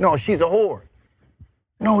doing her shit. No, she's a whore.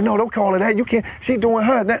 No, don't call her that. You can't. She doing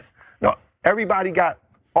her that. No, everybody got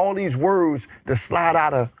all these words that slide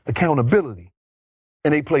out of accountability,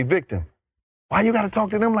 and they play victim. Why you gotta talk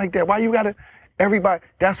to them like that? Why you gotta? Everybody,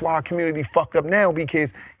 that's why our community fucked up now,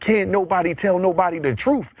 because can't nobody tell nobody the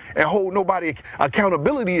truth and hold nobody,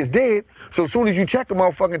 accountability is dead. So as soon as you check a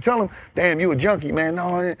motherfucker and tell them, damn, you a junkie, man.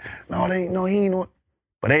 No, he ain't no.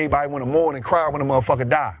 But everybody want to mourn and cry when a motherfucker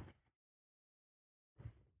die.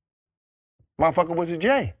 Motherfucker was a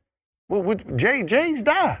J. Well, J's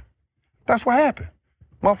died. That's what happened.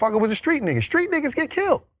 Motherfucker was a street nigga. Street niggas get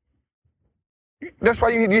killed. That's why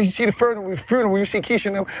you see the funeral when you see Keisha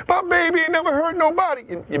and them, my baby ain't never hurt nobody.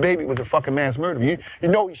 Your baby was a fucking mass murderer. You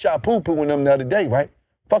know he shot Poo-Poo in them the other day, right?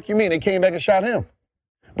 Fuck you mean, they came back and shot him.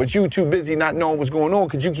 But you too busy not knowing what's going on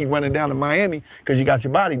because you keep running down to Miami because you got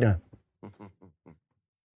your body done.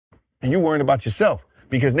 And you worrying about yourself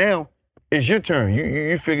because now it's your turn.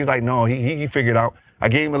 You figure like, no, he figured out. I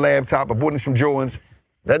gave him a laptop, I bought him some Jordans.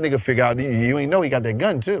 That nigga figured out, you ain't know he got that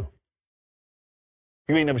gun too.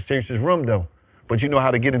 You ain't never searched his room though. But you know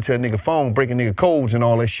how to get into a nigga phone, breaking nigga codes and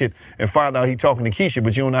all that shit, and find out he talking to Keisha,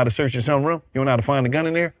 but you don't know how to search your son's room? You don't know how to find the gun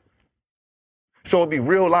in there? So it'd be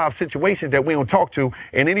real live situations that we don't talk to,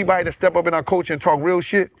 and anybody that step up in our culture and talk real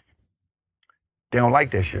shit, they don't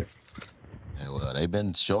like that shit. Yeah, well, they've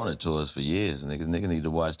been showing it to us for years. Niggas need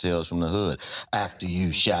to watch Tales from the Hood. After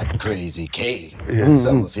you shot Crazy K,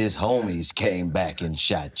 some of his homies came back and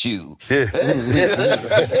shot you. Yeah. Let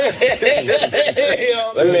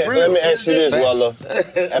me ask you this, Wallo.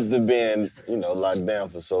 After being, locked down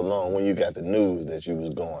for so long, when you got the news that you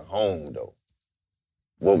was going home, though,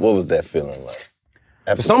 what was that feeling like?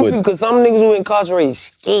 For some people, because some niggas who incarcerated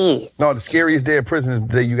scared. No, the scariest day of prison is the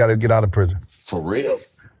day you got to get out of prison. For real?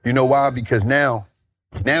 You know why? Because now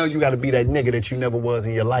you got to be that nigga that you never was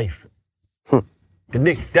in your life. The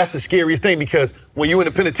nigga, that's the scariest thing because when you in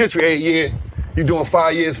the penitentiary, hey, yeah, you doing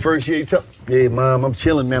 5 years, first year, you tell, yeah, mom, I'm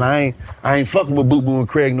chilling, man. I ain't fucking with Boo Boo and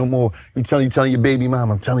Craig no more. You telling your baby, mom,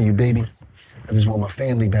 I'm telling you, baby, I just want my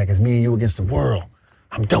family back. It's me and you against the world.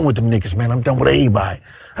 I'm done with them niggas, man. I'm done with everybody.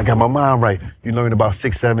 I got my mind right. You learn about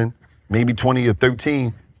 6, 7, maybe 20 or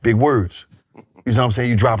 13 big words. You know what I'm saying?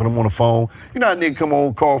 You dropping them on the phone. You know how nigga come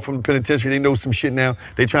on, call from the penitentiary, they know some shit now.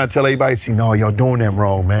 They trying to tell everybody, see, no, y'all doing that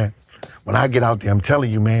wrong, man. When I get out there, I'm telling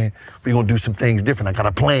you, man, we gonna do some things different. I got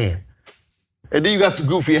a plan. And then you got some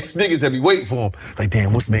goofy ass niggas that be waiting for them. Like,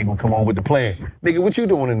 damn, what's nigga gonna come on with the plan? Nigga, what you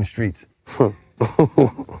doing in the streets? You know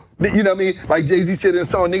what I mean? Like Jay-Z said in the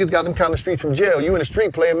song, niggas got them kind of streets from jail. You in the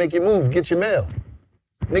street player, make your moves, get your mail.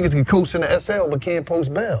 Niggas can coast in the SL but can't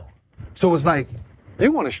post bail. So it's like,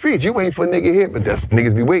 you on the streets, you waiting for a nigga here, but that's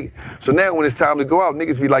niggas be waiting. So now when it's time to go out,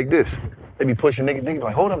 niggas be like this. They be pushing niggas be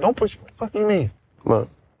like, hold up, don't push, what the fuck you mean? What?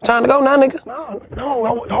 Time to go now, nigga? No,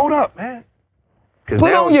 hold up, man.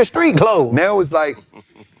 Put on your street clothes. Now it's like,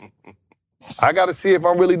 I gotta see if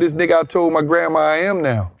I'm really this nigga I told my grandma I am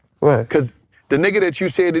now. Right. Cause the nigga that you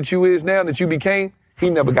said that you is now, that you became, he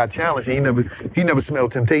never got challenged. He never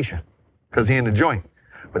smelled temptation. Cause he in the joint.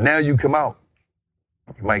 But now you come out,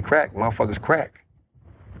 you might crack, motherfuckers crack.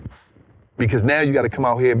 Because now you gotta come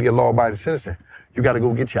out here and be a law-abiding citizen. You gotta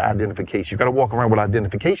go get your identification. You gotta walk around with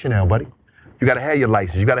identification now, buddy. You gotta have your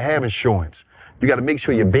license, you gotta have insurance. You gotta make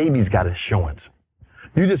sure your baby's got insurance.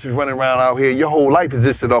 You just was running around out here. Your whole life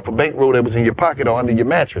existed off a bankroll that was in your pocket or under your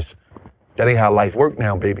mattress. That ain't how life work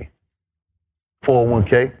now, baby.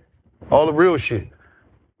 401k, all the real shit.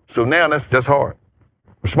 So now that's hard.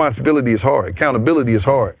 Responsibility is hard. Accountability is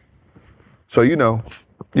hard. So you know,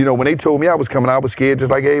 when they told me I was coming, I was scared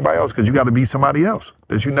just like everybody else, because you got to be somebody else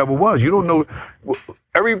that you never was. You don't know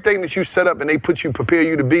everything that you set up and they prepare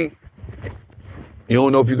you to be. You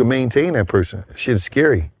don't know if you can maintain that person. Shit's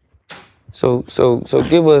scary. So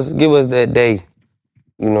give us that day.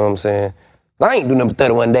 You know what I'm saying? I ain't do number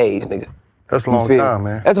 31 days, nigga. That's a long time,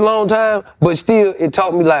 man. That's a long time, but still, it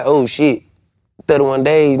taught me like, oh shit, 31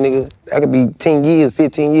 days, nigga. That could be 10 years,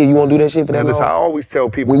 15 years. You won't do that shit for that long? I always tell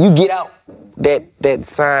people. When you get out, that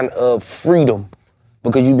sign of freedom,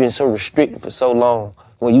 because you've been so restricted for so long,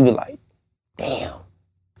 when you be like, damn,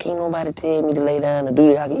 can't nobody tell me to lay down and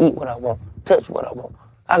do that. I can eat what I want, touch what I want.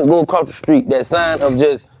 I can go across the street. That sign of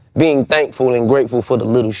just being thankful and grateful for the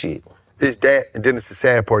little shit. It's that, and then it's the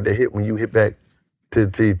sad part that hit when you hit back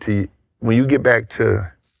when you get back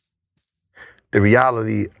to the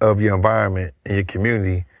reality of your environment and your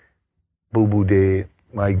community. Boo Boo dead,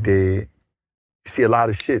 Mike dead. You see a lot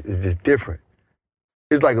of shit is just different.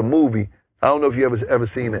 It's like a movie. I don't know if you ever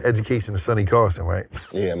seen The Education of Sonny Carson, right?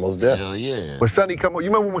 Yeah, most definitely. Hell yeah. When Sonny come home,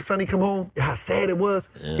 you remember when Sonny come home? How sad it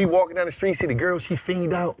was? Yeah. He walking down the street, see the girl, she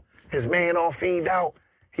fiend out. His man all fiend out.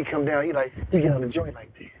 He come down, he get on the joint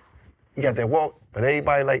like, damn. He got that walk, but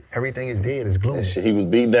everybody like, everything is dead, it's gloom. He was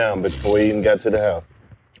beat down before he even got to the house.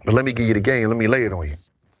 But let me give you the game, let me lay it on you.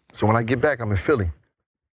 So when I get back, I'm in Philly.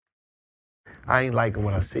 I ain't liking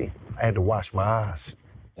what I see. I had to wash my eyes.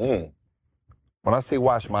 When I say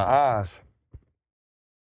wash my eyes,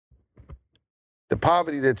 the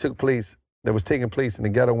poverty that was taking place in the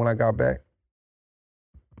ghetto when I got back,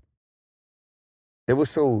 it was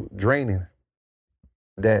so draining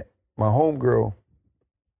that my homegirl,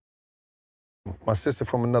 my sister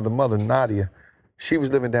from another mother, Nadia, she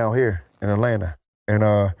was living down here in Atlanta.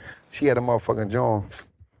 And she had a motherfucking John.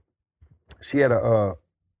 She had a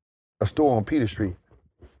store on Peter Street,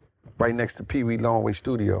 right next to Pee Wee Longway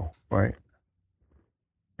Studio, right?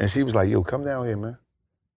 And she was like, yo, come down here, man.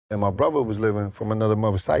 And my brother was living from another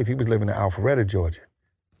mother's site. He was living in Alpharetta, Georgia.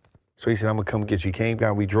 So he said, I'm gonna come get you. He came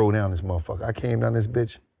down, we drove down this motherfucker. I came down this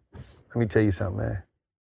bitch. Let me tell you something, man.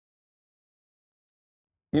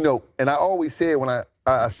 You know, and I always said when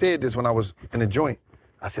I said this when I was in the joint,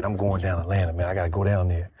 I said, I'm going down to Atlanta, man. I gotta go down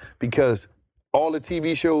there. Because all the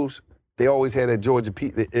TV shows, they always had that Georgia,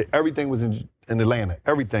 everything was in Atlanta,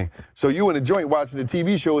 everything. So you in the joint watching the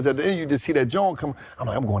TV shows, at the end you just see that John come. I'm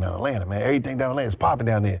like, I'm going down to Atlanta, man. Everything down Atlanta is popping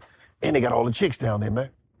down there. And they got all the chicks down there, man.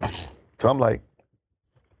 So I'm like,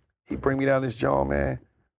 he bring me down this John, man.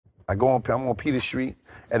 I'm on Peter Street.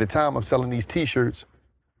 At the time, I'm selling these T-shirts.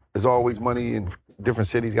 There's always money in different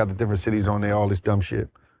cities, got the different cities on there, all this dumb shit.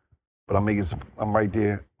 But I'm right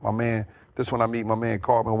there. My man, this when I meet my man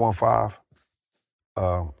Carbon 15.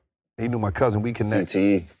 He knew my cousin, we connect.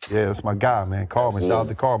 CTE. Yeah, that's my guy, man. Carbon, shout out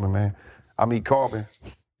to Carbon, man. I meet Carbon.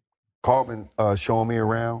 Carbon showing me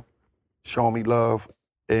around, showing me love.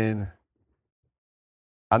 And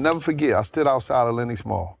I never forget, I stood outside of Lennox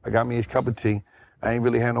Mall. I got me a cup of tea. I ain't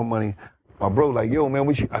really had no money. My bro like, yo, man,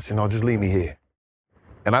 I said, no, just leave me here.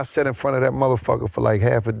 And I sat in front of that motherfucker for like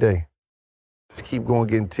half a day. Just keep going,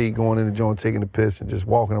 getting tea, going in the joint, taking the piss, and just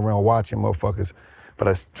walking around watching motherfuckers. But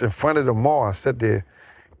in front of the mall, I sat there,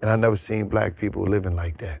 and I never seen black people living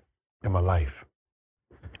like that in my life.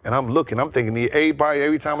 And I'm looking, I'm thinking,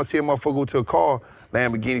 every time I see a motherfucker go to a car,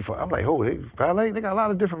 Lamborghini, I'm like, oh, they got a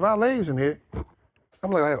lot of different valets in here.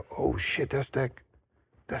 I'm like, oh shit, that's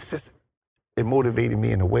just, it motivated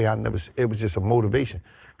me in a way it was just a motivation,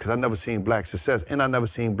 because I never seen black success, and I never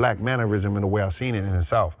seen black mannerism in the way I seen it in the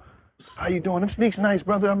South. How you doing? Them sneaks nice,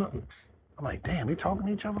 brother. I'm like, damn, they talking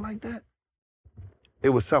to each other like that? It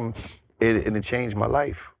was something, and it changed my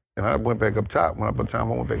life. And I went back up top. By the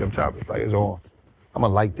time I went back up top, it's like, it's on. I'm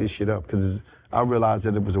gonna light this shit up, because I realized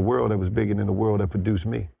that it was a world that was bigger than the world that produced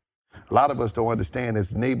me. A lot of us don't understand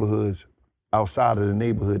there's neighborhoods outside of the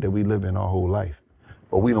neighborhood that we live in our whole life.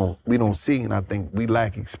 But we don't see, and I think we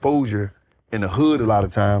lack exposure in the hood a lot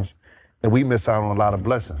of times, and we miss out on a lot of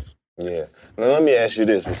blessings. Yeah. Now let me ask you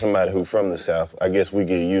this, for somebody who from the South, I guess we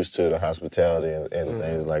get used to the hospitality and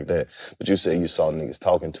things like that. But you said you saw niggas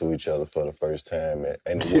talking to each other for the first time,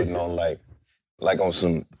 and it wasn't on like on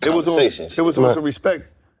some conversation. It was on some respect.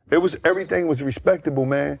 Everything was respectable,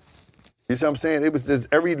 man. You see what I'm saying? It was just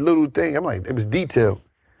every little thing. I'm like, it was detailed.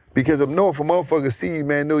 Because up north, a motherfucker see you,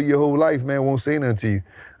 man, know your whole life, man, won't say nothing to you.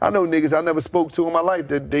 I know niggas I never spoke to in my life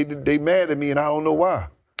that they mad at me and I don't know why.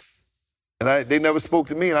 And they never spoke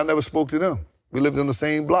to me and I never spoke to them. We lived on the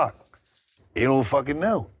same block. They don't fucking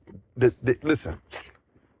know. Listen,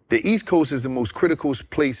 the East Coast is the most critical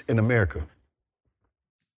place in America.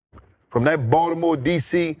 From that Baltimore,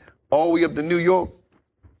 D.C., all the way up to New York,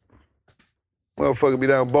 motherfucker be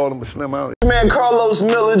down Baltimore, slim out. Man, Carlos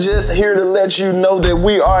Miller just here to let you know that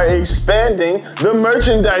we are expanding the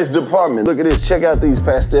merchandise department. Look at this, check out these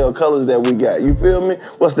pastel colors that we got. You feel me?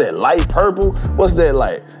 What's that, light purple? What's that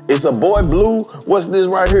like? It's a boy blue. What's this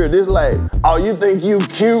right here? This like, oh, you think you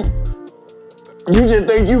cute? You just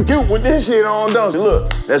think you cute with this shit on, don't you? Look,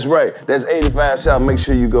 that's right, that's 85 South. Make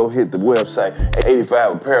sure you go hit the website,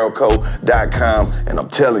 85apparelco.com, and I'm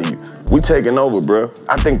telling you, we taking over, bro.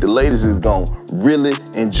 I think the ladies is gonna really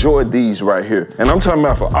enjoy these right here. And I'm talking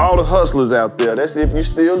about for all the hustlers out there, that's if you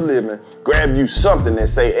still living, grab you something that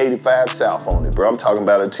say 85 South on it, bro. I'm talking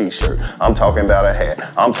about a t-shirt, I'm talking about a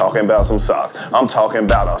hat, I'm talking about some socks, I'm talking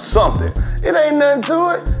about a something. It ain't nothing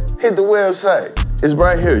to it. Hit the website. It's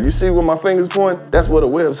right here. You see where my fingers point? That's where the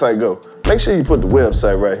website go. Make sure you put the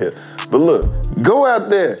website right here. But look, go out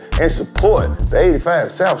there and support the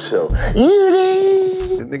 85 South Show.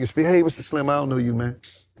 The nigga speak, hey, Mr. Slim, I don't know you, man.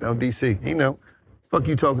 Down DC, you know. Fuck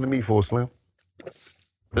you talking to me for, Slim.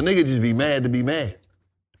 The nigga just be mad to be mad.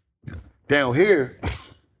 Down here,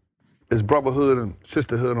 it's brotherhood and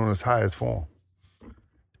sisterhood on its highest form.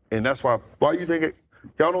 And that's why you think it,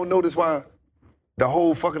 y'all don't notice why the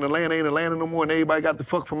whole fucking Atlanta ain't Atlanta no more and everybody got the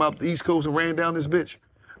fuck from out the East Coast and ran down this bitch?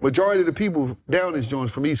 Majority of the people down this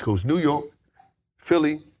joint's from East Coast. New York,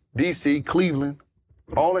 Philly, DC, Cleveland,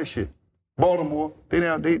 all that shit. Baltimore, they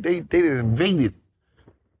didn't invade it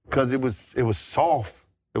because it was soft.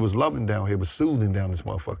 It was loving down here. It was soothing down this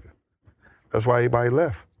motherfucker. That's why everybody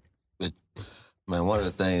left. But, man, one of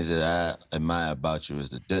the things that I admire about you is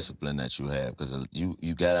the discipline that you have, because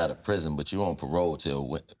you got out of prison, but you on parole till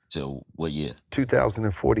what year?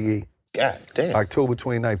 2048. God damn. October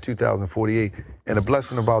 29th, 2048. And the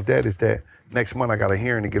blessing about that is that next month I got a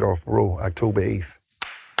hearing to get off parole, October 8th.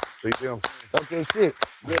 So you know what I'm saying? Talk your shit.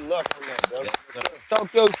 Good luck on that, bro.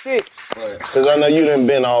 Talk your shit. Because I know you done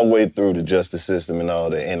been all the way through the justice system and all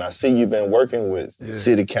that, and I see you been working with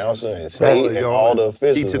city council and state and all the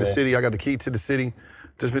officials. Key to the city. I got the key to the city.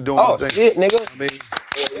 Just been doing my thing. Shit, nigga. I mean,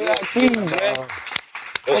 keys, man.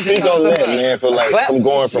 Speak on that, man, for like from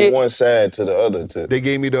going from one side to the other. They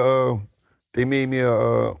gave me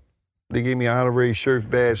they gave me an honorary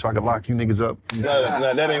sheriff badge so I could lock you niggas up.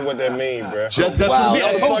 No, that ain't what that mean, bro. That's what it mean.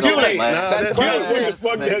 I told you that. That's what the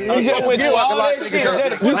fuck that mean. You just went through all that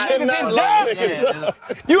shit. You cannot lock niggas up.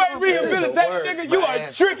 You ain't rehabilitated, nigga. You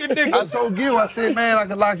are tricking niggas. I told Gil, I said, man, I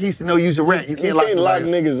can lock. He said, no, you's a rat. You can't lock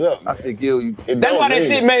niggas up. I said, Gil, you. That's why that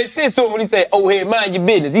shit made sense to him when he said, oh, hey, mind your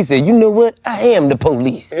business. He said, you know what? I am the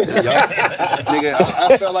police. Nigga,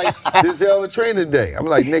 I felt like this hell of a training day. I'm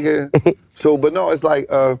like, nigga. So, but no, it's like,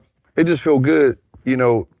 it just feel good, you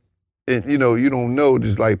know, and, you know, you don't know,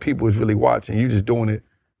 just like people is really watching. You just doing it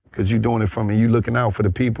because you doing it from and you looking out for the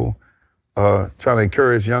people, trying to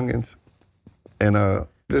encourage youngins and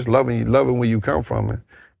just loving where you come from.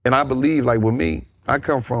 And I believe, like with me, I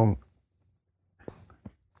come from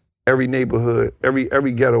every neighborhood,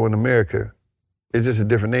 every ghetto in America. It's just a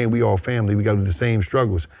different name. We all family. We got the same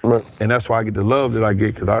struggles. Right. And that's why I get the love that I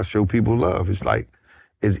get, because I show people love. It's like,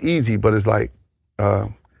 it's easy, but it's like,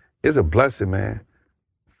 it's a blessing, man,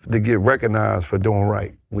 to get recognized for doing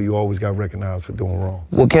right when you always got recognized for doing wrong.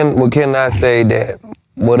 What can I say that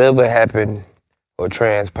whatever happened or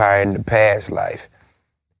transpired in the past life,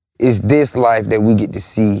 it's this life that we get to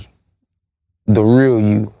see the real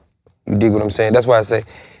you. You dig what I'm saying? That's why I say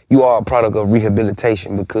you are a product of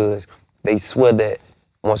rehabilitation, because they swear that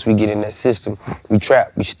once we get in that system, we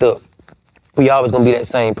trapped, we stuck. We always gonna be that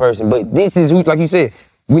same person. But this is who, like you said,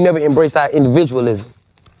 we never embrace our individualism.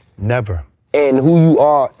 Never. And who you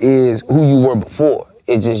are is who you were before.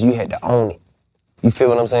 It's just you had to own it. You feel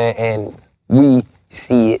what I'm saying? And we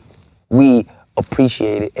see it, we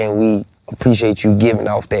appreciate it, and we appreciate you giving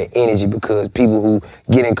off that energy, because people who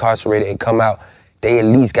get incarcerated and come out, they at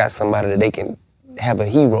least got somebody that they can have a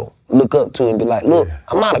hero, look up to and be like, look,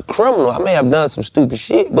 I'm not a criminal. I may have done some stupid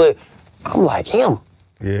shit, but I'm like him.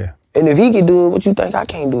 Yeah. And if he can do it, what you think I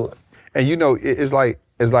can't do it? And you know, it's like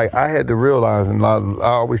I had to realize, and I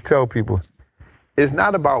always tell people, it's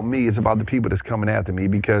not about me, it's about the people that's coming after me.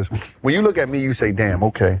 Because when you look at me, you say, damn,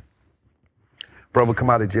 okay. Brother,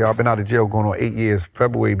 come out of jail. I've been out of jail going on 8 years.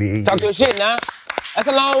 February be 8 years. Talk your shit now. That's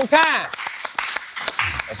a long time.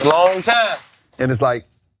 That's a long time. And it's like,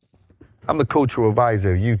 I'm the cultural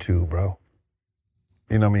advisor of YouTube, bro.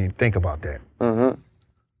 You know what I mean? Think about that. Mm-hmm.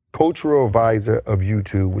 Cultural advisor of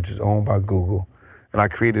YouTube, which is owned by Google. and I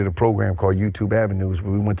created a program called YouTube Avenues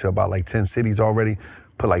where we went to about like 10 cities already,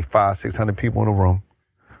 put like 500-600 people in a room.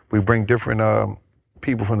 We bring different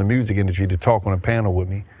people from the music industry to talk on a panel with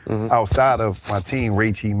me. Outside of my team,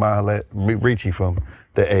 Rachie, Mahalet, Rachie from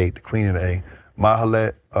the A, the Queen of the A,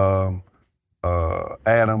 Mahalet,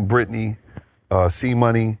 Adam, Brittany,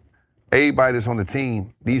 C-Money, everybody that's on the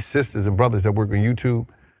team, these sisters and brothers that work on YouTube,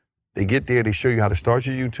 they get there, they show you how to start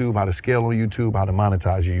your YouTube, how to scale on YouTube, how to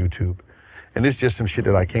monetize your YouTube. And it's just some shit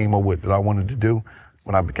that I came up with that I wanted to do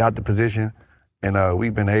when I got the position. And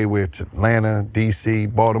we've been everywhere to Atlanta,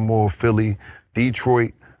 DC, Baltimore, Philly,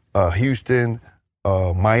 Detroit, Houston,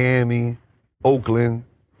 Miami, Oakland,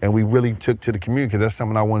 and we really took to the community because that's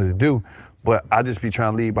something I wanted to do. But I just be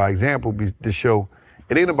trying to lead by example to show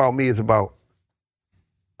it ain't about me, it's about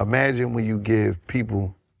imagine when you give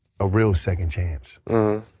people a real second chance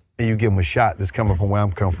and you give them a shot that's coming from where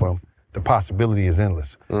I'm coming from. The possibility is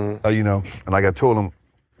endless, you know. And like I told them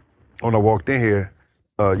when I walked in here,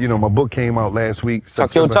 you know, my book came out last week.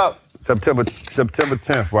 September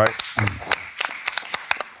 10th, right?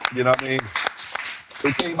 You know what I mean?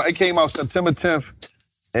 It came out September 10th,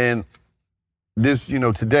 and this, you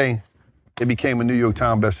know, today, it became a New York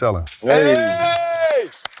Times bestseller. Hey!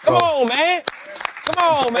 Come on, man. Come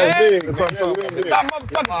on, man. Stop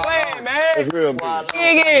motherfucking playing, man. That's real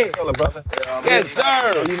big. Yes,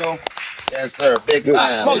 sir. You know, Yes, sir. Big time.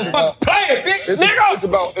 Motherfucking playing, bitch,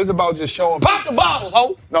 nigga. It's about just showing. Pop the bottles,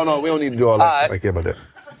 ho. No, we don't need to do all that. I care about that.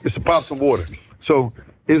 It's to pop some water. So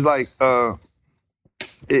it's like,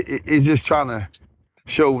 it's just trying to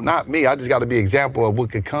show, not me, I just got to be an example of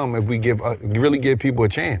what could come if we really give people a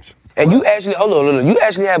chance. And you actually, hold on, you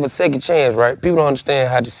actually have a second chance, right? People don't understand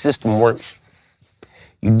how the system works.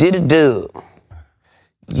 You did a dub.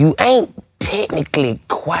 You ain't technically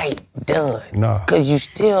quite done. Nah. Because you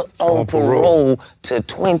still on parole to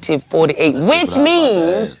 2048, which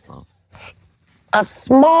means a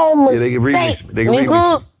small mistake. Yeah, they can remix me.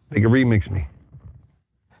 They can remix me.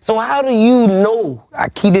 So how do you know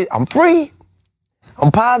I'm free,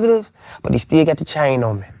 I'm positive, but he still got the chain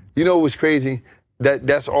on me? You know what's crazy?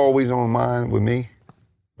 That's always on mind with me.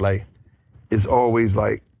 Like, it's always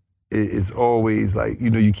like, you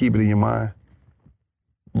know, you keep it in your mind.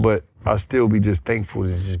 But I'll still be just thankful to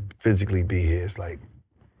just physically be here. It's like,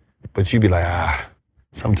 but you be like,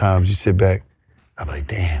 sometimes you sit back, I be like,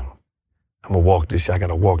 damn, I'm gonna walk this, I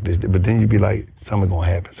gotta walk this. But then you be like, something gonna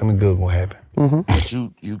happen, something good gonna happen. But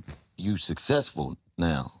you successful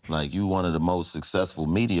now. Like, you one of the most successful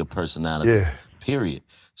media personalities, period.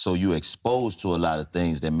 So you exposed to a lot of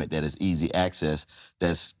things that is easy access,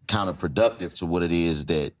 that's counterproductive to what it is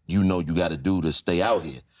that you know you gotta do to stay out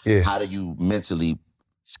here. Yeah. How do you mentally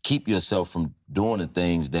keep yourself from doing the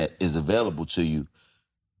things that is available to you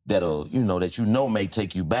that'll, that may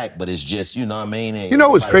take you back, but it's just, you know what I mean? You know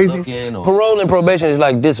what's crazy? Parole and probation is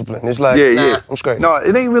like discipline. It's like, I'm straight. No,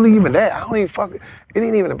 it ain't really even that. I don't even it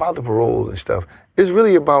ain't even about the parole and stuff. It's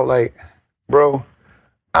really about like, bro,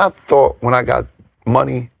 I thought when I got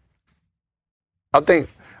money, I think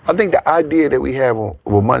the idea that we have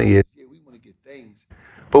with money is, we want to get things,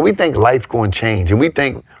 but we think life going to change, and we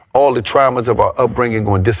think all the traumas of our upbringing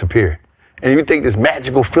going to disappear. And you think this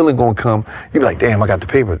magical feeling going to come, you be like, damn, I got the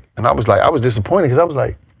paper. And I was disappointed because I was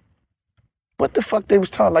like, what the fuck they was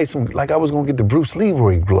talking, like I was going to get the Bruce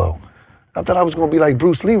Leroy glow. I thought I was going to be like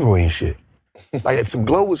Bruce Leroy and shit. Like some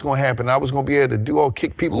glow was going to happen. I was going to be able to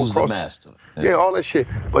kick people across. The master? Yeah, all that shit.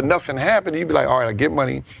 But nothing happened. You'd be like, all right, I get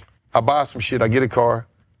money, I buy some shit, I get a car,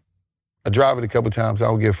 I drive it a couple times, I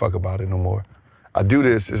don't give a fuck about it no more. I do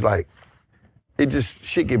this, it's like,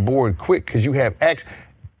 shit get boring quick because you have access.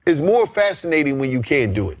 It's more fascinating when you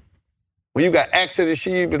can't do it. When you got access to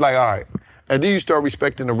shit, you be like, all right. And then you start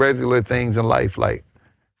respecting the regular things in life, like,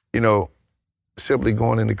 simply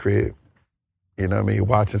going in the crib, you know what I mean,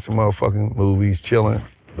 watching some motherfucking movies, chilling,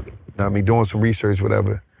 you know what I mean, doing some research,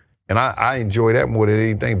 whatever. And I enjoy that more than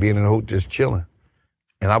anything, being in the hotel, just chilling.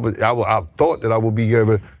 And I thought that I would be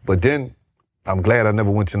here, but then I'm glad I never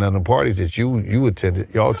went to none of the parties that you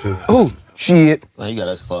attended, y'all too. Ooh, shit. Man, you got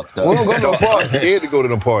us fucked up. We don't go to no parties. I'm scared to go to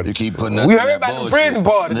them parties. You keep putting us We in heard that about the bullshit. prison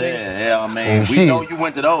parties. Yeah, man. We shit. know you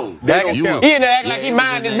went to those. They don't count. He in there acting like he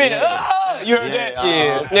mind his business. You heard that?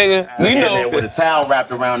 Yeah, nigga. We know. With a towel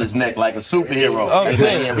wrapped around his neck like a superhero.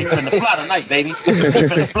 Yeah, we finna fly tonight, baby. We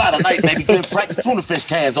finna fly tonight, baby. Practice tuna fish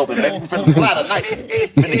cans open, baby. We finna fly tonight.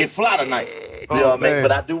 Finna get fly tonight. You know what I mean?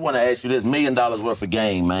 But I do want to ask you this $1 million worth of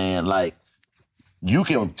game, man. Like, you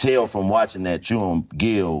can tell from watching that you and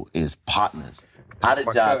Gil is partners. How did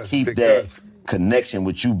y'all keep that connection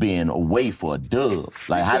with you being away for a dub?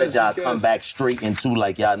 Like, how did y'all come back straight into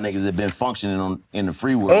like y'all niggas have been functioning in the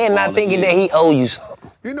free world? And not thinking that he owe you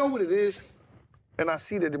something. You know what it is? And I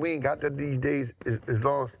see that we ain't got that these days is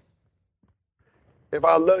lost. If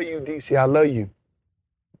I love you, DC, I love you.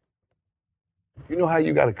 You know how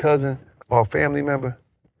you got a cousin or a family member?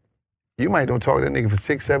 You might don't talk to that nigga for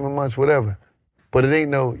 6, 7 months, whatever. But it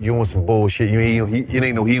ain't no, you on some bullshit. You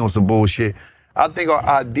ain't no he on some bullshit. I think our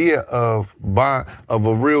idea of a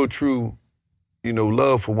real true,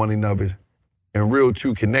 love for one another and real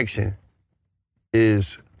true connection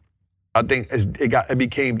is, I think it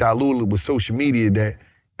became diluted with social media that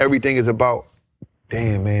everything is about,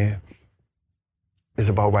 damn man, it's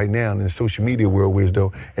about right now in the social media world,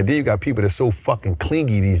 though. And then you got people that's so fucking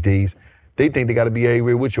clingy these days. They think they gotta be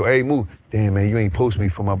everywhere with you, every move. Damn man, you ain't post me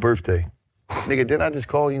for my birthday. Nigga, didn't I just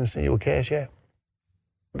call you and send you a cash app?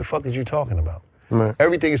 What the fuck is you talking about? Man.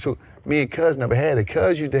 Everything is so, me and Cuz never had it.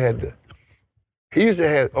 Cuz used to have he used to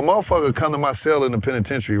have, a motherfucker come to my cell in the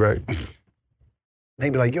penitentiary, right? They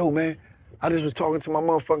be like, yo, man, I just was talking to my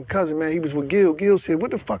motherfucking cousin, man. He was with Gil. Gil said,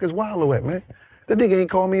 what the fuck is Wallo at, man? That nigga ain't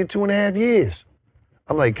called me in 2.5 years.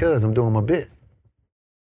 I'm like, Cuz, I'm doing my bit.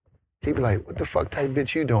 He be like, what the fuck type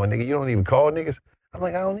bitch you doing, nigga? You don't even call niggas? I'm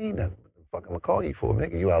like, I don't need nothing. What the fuck I'm gonna call you for,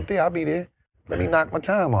 nigga? You out there, I'll be there. Let me knock my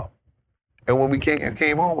time off. And when we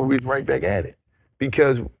came home, we was right back at it.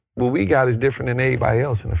 Because what we got is different than everybody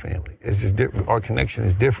else in the family. It's just different. Our connection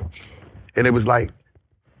is different. And it was like,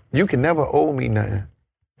 you can never owe me nothing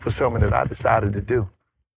for something that I decided to do.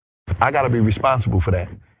 I gotta be responsible for that.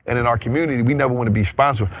 And in our community, we never wanna be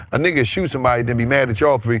responsible. A nigga shoot somebody, then be mad at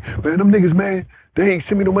y'all three. Man, them niggas, man, they ain't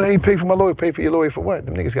send me the money, they ain't pay for my lawyer. Pay for your lawyer for what?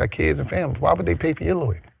 Them niggas got kids and families. Why would they pay for your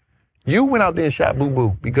lawyer? You went out there and shot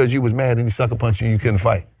boo-boo because you was mad and he sucker punched you and you couldn't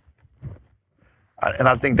fight. And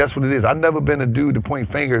I think that's what it is. I've never been a dude to point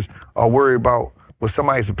fingers or worry about what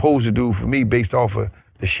somebody's supposed to do for me based off of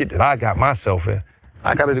the shit that I got myself in.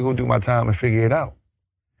 I gotta go do my time and figure it out.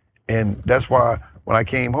 And that's why when I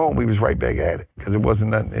came home, we was right back at it. Because it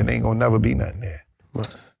wasn't nothing, it ain't gonna never be nothing there.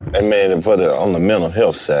 And man, on the mental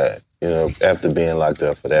health side, after being locked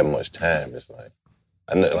up for that much time, it's like,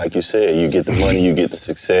 like you said, you get the money, you get the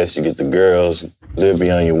success, you get the girls, live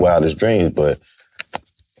beyond your wildest dreams, but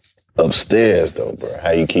upstairs though, bro,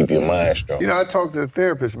 how you keep your mind strong? I talked to the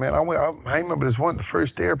therapist, man. I remember the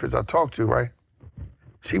first therapist I talked to, right?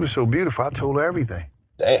 She was so beautiful, I told her everything.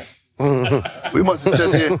 Damn. We must have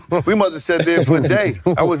sat there for a day.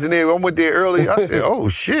 I wasn't there, I went there early. I said, oh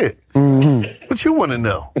shit, what you wanna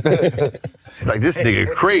know? She's like, this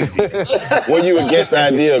nigga crazy. Were you against the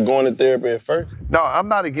idea of going to therapy at first? No, I'm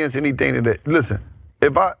not against anything that, listen,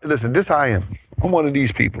 this how I am. I'm one of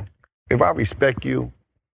these people. If I respect you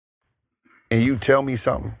and you tell me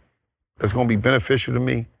something that's gonna be beneficial to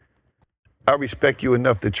me, I respect you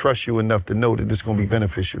enough to trust you enough to know that this is gonna be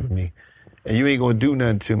beneficial to me. And you ain't gonna do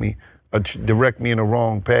nothing to me or direct me in the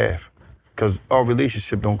wrong path, because our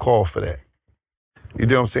relationship don't call for that. You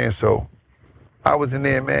know what I'm saying? So I was in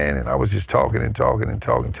there, man, and I was just talking, tell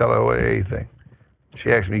her everything.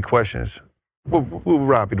 She asked me questions. What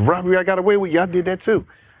robbery? The robbery I got away with, y'all did that too.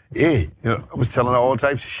 Yeah, I was telling her all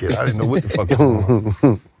types of shit. I didn't know what the fuck was going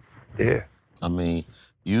on. Yeah. I mean,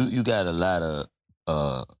 you got a lot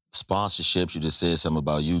of sponsorships. You just said something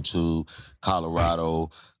about YouTube, Colorado,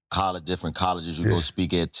 different colleges you go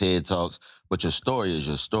speak at, TED Talks, but your story is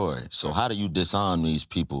your story. So how do you disarm these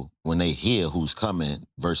people when they hear who's coming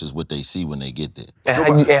versus what they see when they get there?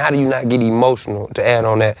 And how do you not get emotional, to add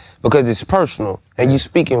on that? Because it's personal, and you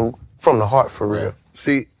speaking from the heart for real.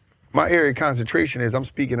 See, my area of concentration is I'm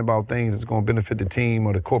speaking about things that's gonna benefit the team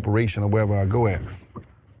or the corporation or wherever I go at.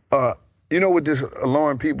 You know what this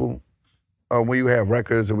alarm people when you have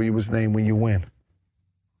records or when you win?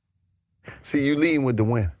 See, you lead with the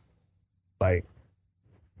win. Like,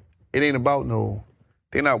 it ain't about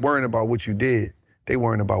they're not worrying about what you did, they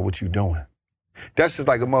worrying about what you doing. That's just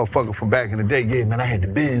like a motherfucker from back in the day. Yeah, man, I had the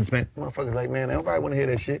Benz, man. Motherfuckers like, man, nobody wanna hear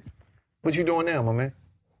that shit. What you doing now, my man?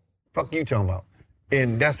 Fuck you talking about?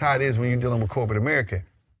 And that's how it is when you're dealing with corporate America.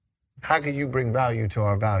 How can you bring value to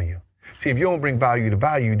our value? See, if you don't bring value to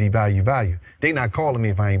value, devalue value. They not calling me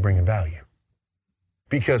if I ain't bringing value.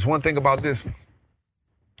 Because one thing about this,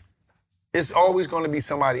 it's always gonna be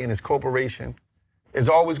somebody in this corporation. It's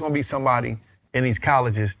always gonna be somebody in these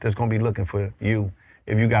colleges that's gonna be looking for you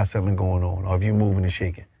if you got something going on or if you moving and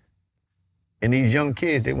shaking. And these young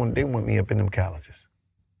kids, they want me up in them colleges.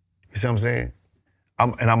 You see what I'm saying?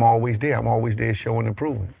 I'm always there. I'm always there showing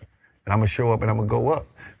improvement. And I'm gonna show up and I'm gonna go up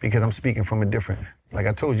because I'm speaking from a different, like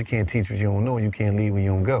I told you, you can't teach what you don't know, you can't lead where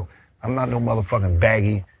you don't go. I'm not no motherfucking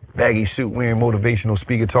baggy baggy suit, wearing motivational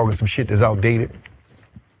speaker, talking some shit that's outdated.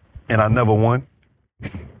 And I never won.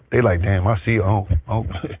 They like, damn, I see you.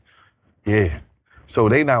 Yeah. So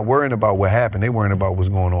they not worrying about what happened. They worrying about what's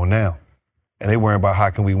going on now. And they worrying about how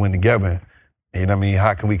can we win together. You know what I mean?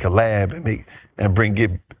 How can we collab and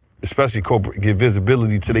get especially corporate, get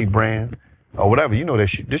visibility to their brand or whatever. You know that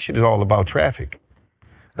shit. This shit is all about traffic.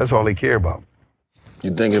 That's all they care about.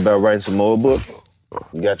 You thinking about writing some more books?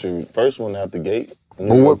 You got your first one out the gate.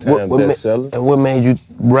 What made you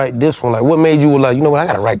write this one? Like, what made you like, you know what, I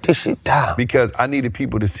gotta write this shit down? Because I needed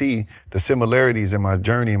people to see the similarities in my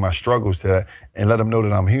journey and my struggles and let them know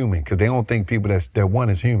that I'm human. Because they don't think people that one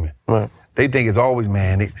is human. Right. They think it's always,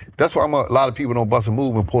 man. That's why a lot of people don't bust a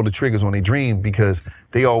move and pull the triggers on their dream, because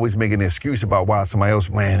they always make an excuse about why somebody else,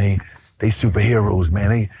 man, they superheroes,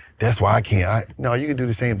 man. That's why I can't. No, you can do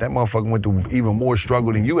the same. That motherfucker went through even more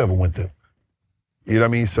struggle than you ever went through. You know what I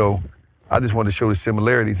mean? So I just want to show the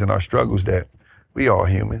similarities in our struggles, that we all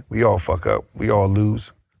human. We all fuck up. We all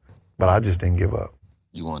lose. But I just didn't give up.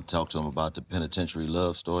 You want to talk to them about the penitentiary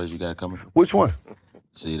love stories you got coming? Which one?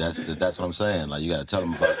 See, that's what I'm saying. Like, you got to tell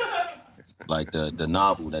them about, like, the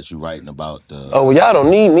novel that you writing about. Oh, well, y'all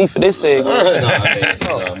don't need me for this segment.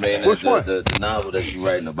 Which one? The novel that you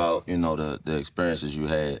writing about, you know, the experiences you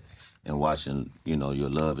had and watching, you know, your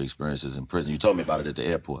love experiences in prison. You told me about it at the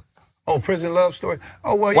airport. Oh, prison love story?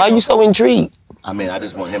 Oh, well, Why you so intrigued? I mean, I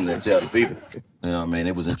just want him to tell the people. You know what I mean?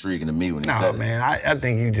 It was intriguing to me when he said it. No, man, I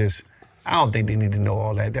think you just, I don't think they need to know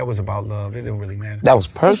all that. That was about love. It didn't really matter. That was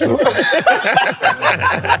personal.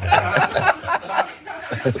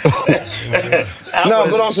 No,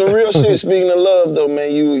 but on some real shit, speaking of love, though,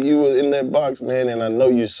 man, you were in that box, man, and I know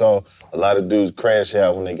you saw a lot of dudes crash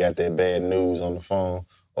out when they got that bad news on the phone.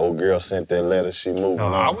 Old girl sent that letter, she moved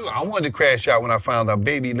on. I wanted to crash out when I found out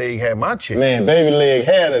Baby Leg had my chick. Man, Baby Leg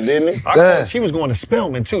had her, didn't he? She was going to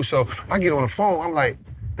Spelman, too, so I get on the phone, I'm like,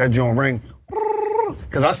 that joint ring.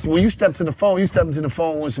 Because when you step to the phone, you step into the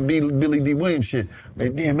phone with some Billy D. Williams shit.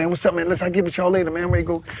 Like, damn, man, what's up, man? Listen, I'll get with y'all later, man. I'm ready to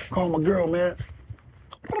go call my girl, man.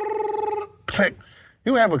 Click.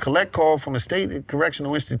 You have a collect call from a state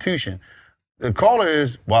correctional institution. The caller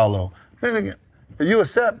is Wallo. Then again, if you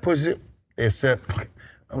accept, push it, they accept.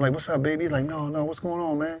 I'm like, what's up, baby? He's like, no, what's going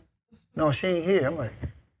on, man? No, she ain't here. I'm like,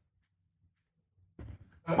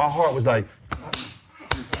 my heart was like,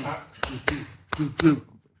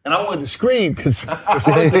 and I wanted to scream because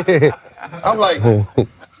I'm like,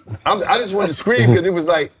 I just wanted to scream because it was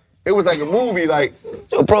like a movie, like.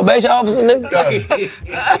 So probation officer, nigga?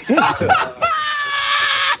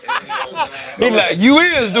 He like, you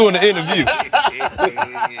is doing the interview.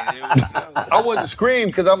 I wanted to scream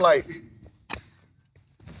because I'm like,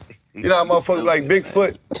 you know how motherfuckers like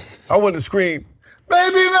Bigfoot? I wanted to scream,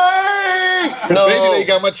 Baby Leg! No. Baby Leg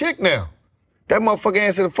got my chick now. That motherfucker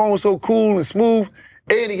answered the phone so cool and smooth,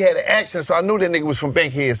 and he had an accent, so I knew that nigga was from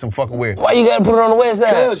Bankhead some fucking where. Why you gotta put it on the west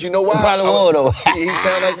side? Because, you know why? He probably would, though. He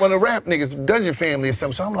sound like one of the rap niggas, Dungeon Family or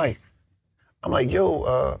something. So I'm like, yo,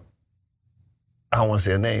 I don't want to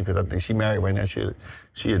say her name because I think she married right now. She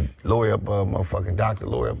a lawyer up, motherfucking doctor,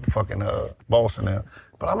 lawyer up fucking Boston now.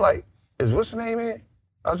 But I'm like, what's her name here?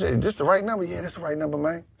 I said, this the right number? Yeah, this the right number,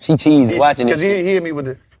 man. She cheesy watching it. Because he hit me with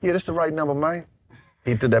yeah, this the right number, man.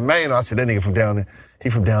 He threw that man, I said, that nigga from down there.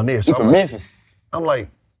 He from down there. So he from Memphis. I'm like,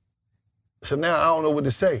 so now I don't know what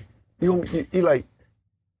to say. He like,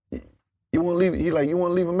 you want to leave? He like, you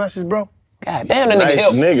want to leave a message, bro? God damn, that nigga nice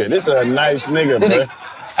help. nigga. This is a nice nigga, bro.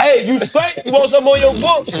 Hey, you straight? You want something on your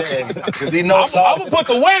book? Because he knows I'm gonna put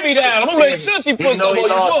the whammy down. I'm gonna make sure she puts something on your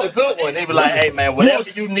book. He lost the good one. He be like, hey, man, whatever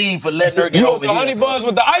you need for letting her get over here. You want the honey buns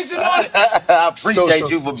with the icing on it? I appreciate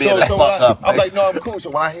you for being a fuck up. I'm like, no, I'm cool. So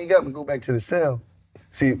when I hang up and go back to the cell,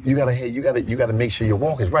 see, you gotta make sure your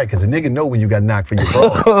walk is right, because a nigga know when you got knocked for your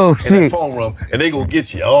bra in the phone room, and they gonna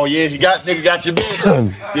get you. Oh yeah, nigga got your bitch.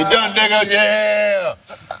 You done, nigga, yeah.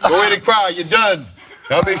 Go ahead and cry, you done.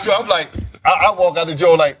 I mean, so I'm like, I walk out the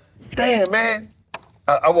door like, damn, man.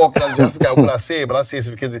 I walk out the door, I forgot what I said, but I said it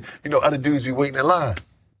because, you know, other dudes be waiting in line.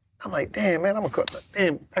 I'm like, damn, man,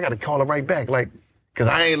 I gotta call her right back, like, because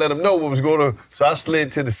I ain't let him know what was going on. So I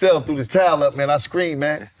slid to the cell, threw this towel up, man. I screamed,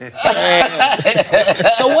 man. So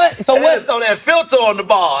what? Throw that filter on the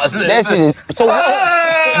bars. That shit is. So what?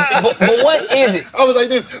 but what is it? I was like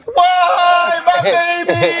this. Why, my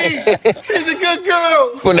baby? She's a good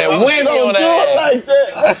girl. Put that whammy on that. Like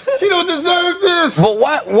that. She don't deserve this. But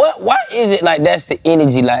why is it like that's the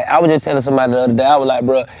energy? Like, I was just telling somebody the other day, I was like,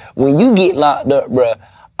 bro, when you get locked up, bro,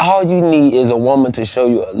 all you need is a woman to show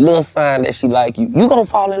you a little sign that she like you. You gonna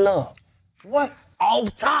fall in love. What?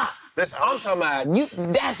 Off top. Listen, I'm talking about you.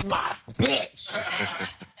 That's my bitch.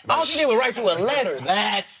 All she did was write you a letter.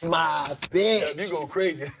 That's my bitch. Yeah, you go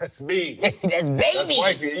crazy. That's me. That's baby. That's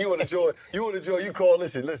wifey. You want to join? You call.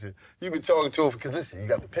 Listen. You been talking to her because listen, you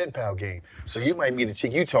got the pen pal game. So you might be the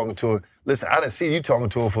chick you talking to her. Listen, I done see you talking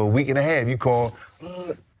to her for a week and a half. You call.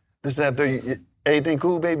 This and that. Everything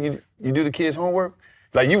cool, baby? You do the kids' homework?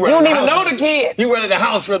 Like you don't even know the kid. You running the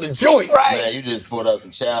house from the joint. Right. Man, you just put up the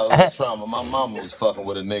childhood trauma. My mama was fucking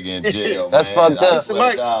with a nigga in jail, That's man. fucked up. I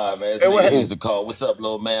swear to God, man. This nigga used to call, "What's up,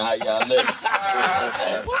 little man? How y'all living?"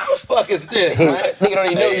 Man, what the fuck is this, man? Nigga don't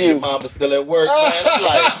even know you. Mama still at work, man. I'm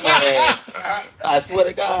like, man, I swear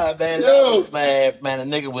to God, man. Man,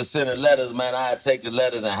 the nigga was sending letters, man. I'd take the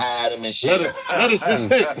letters and hide them and shit. Letters this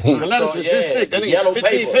thick. So the letters was this thick. That Yellow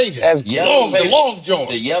 15 paper. pages. That's the long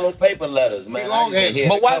joints. The yellow paper letters, man.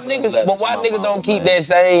 But why niggas don't keep that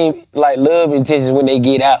same like love intentions when they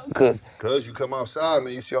get out? Cause you come outside,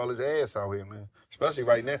 man, you see all this ass out here, man. Especially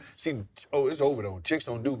right now. See, it's over though. Chicks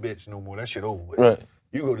don't do bitch no more. That shit over with. Right.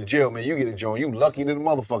 You go to jail, man, you get a joint. You lucky to the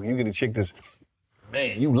motherfucker. You get a chick that's,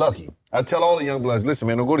 man, you lucky. I tell all the young bloods, listen,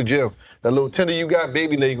 man, don't go to jail. That little tender you got,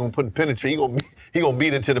 baby leg, gonna put the penetrate. He gonna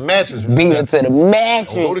beat it to the mattress. Beat it to the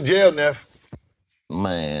mattress. Don't go to jail, Neff.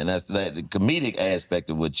 Man, that's the comedic aspect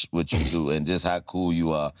of what you do and just how cool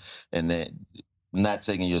you are. And that not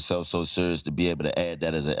taking yourself so serious to be able to add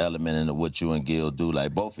that as an element into what you and Gil do.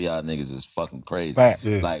 Like, both of y'all niggas is fucking crazy. Right.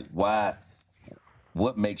 Yeah. Like,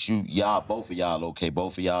 what makes both of y'all okay?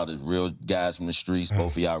 Both of y'all is real guys from the streets.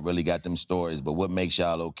 Both of y'all really got them stories. But what makes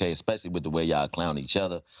y'all okay, especially with the way y'all clown each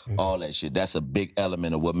other, all that shit, that's a big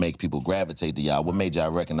element of what makes people gravitate to y'all. What made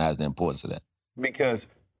y'all recognize the importance of that? Because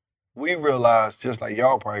we realized, just like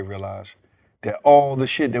y'all probably realized, that all the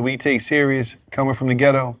shit that we take serious coming from the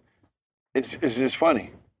ghetto, it's just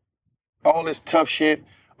funny. All this tough shit,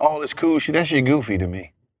 all this cool shit, that shit goofy to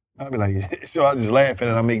me. I'll be like, so I just laugh at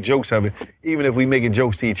it and I make jokes of it, even if we making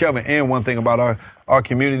jokes to each other. And one thing about our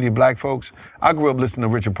community, black folks, I grew up listening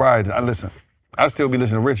to Richard Pryor. I still be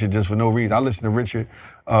listening to Richard just for no reason. I listen to Richard,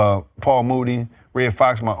 Paul Moody, Red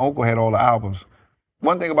Fox. My uncle had all the albums.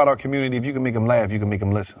 One thing about our community, if you can make them laugh, you can make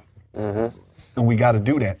them listen. Mm-hmm. And we got to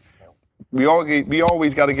do that. We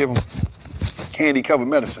always got to give them candy-covered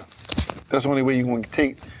medicine. That's the only way you're going to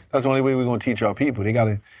take. That's the only way we're going to teach our people.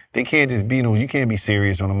 They can't just be you can't be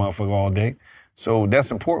serious on a motherfucker all day. So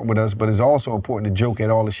that's important with us, but it's also important to joke at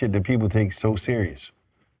all the shit that people take so serious.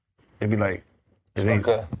 They be like, it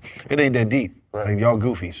ain't that deep. Right. Like, y'all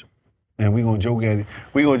goofies. And we gonna joke at it.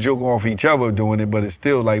 We gonna joke off each other doing it, but it's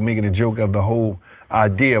still like making a joke of the whole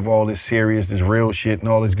idea of all this serious, this real shit, and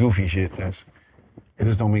all this goofy shit. It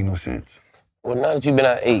just don't make no sense. Well, now that you've been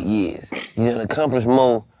out 8 years, you done accomplished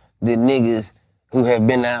more than niggas who have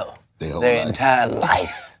been out their entire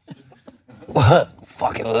life.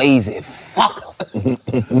 Fucking lazy fuckers.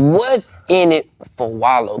 What's in it for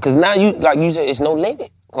Wallo? Because now you, like you said, it's no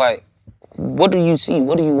limit. Like, what do you see?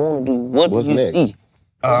 What do you want to do? What's you next? see?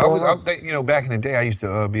 I think, back in the day, I used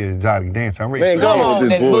to be an exotic dancer. I'm ready Man, to go on with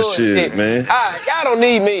this bullshit, man. All right, y'all don't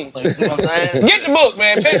need me. You see what I'm saying? Get the book,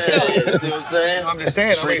 man. You see what I'm saying? I'm just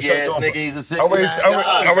saying, I'm ready to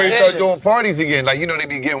start doing parties again. Like, they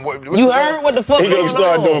be getting what You heard what the fuck He gonna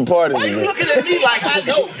start doing parties Why you again. looking at me like I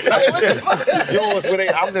know? Like, what the fuck? yours with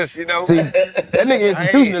it. I'm just, See, that nigga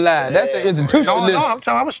institutionalized. That's the institutionalist. No, I'm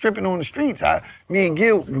telling you, I was stripping on the streets. Me and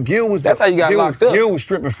Gil was. That's how you got locked up. Gil was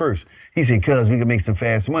stripping first. He said, "Cuz we can make some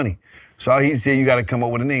fast money." So he said, "You got to come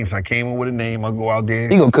up with a name." So I came up with a name. I go out there.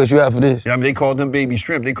 He gonna cuss you out for this. Yeah, they called them baby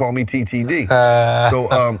shrimp. They call me TTD.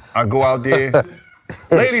 So I go out there.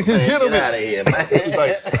 Ladies and gentlemen. Get out of here, man. It was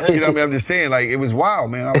like, I'm just saying, like, it was wild,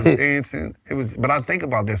 man. I was dancing. But I think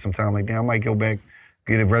about that sometimes. Like, damn, I might go back,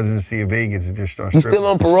 get a residency in Vegas and just start You stripping. still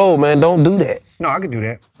on parole, man. Don't do that. No, I can do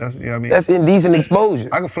that. That's, you know what I mean? That's indecent exposure.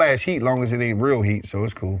 I can flash heat long as it ain't real heat, so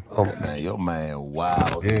it's cool. Oh, man, your man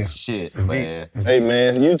wild as shit, man. Hey,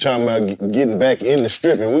 man, you talking about getting back in the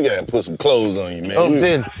stripping, we gotta put some clothes on you,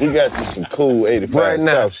 man. We got you some cool 85 Right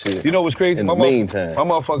now. South shit. You know what's crazy? In the meantime. My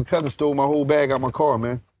motherfucking cousin stole my whole bag out my car,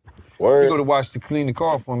 man. Word. He go to watch to clean the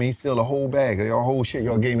car for me. He stole a whole bag. Y'all whole shit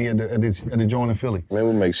y'all gave me at the joint in Philly. Man,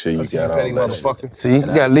 we'll make sure you Let's got all petty that. motherfucker. See, you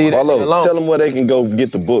gotta leave that shit alone. Tell them where they can go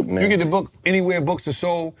get the book, man. You get the book anywhere books are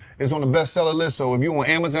sold. It's on the bestseller list. So if you on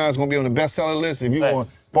Amazon, it's gonna be on the bestseller list. If you on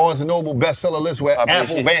Barnes & Noble bestseller list, where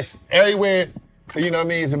Apple, everywhere, you know what I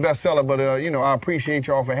mean, it's a bestseller. But I appreciate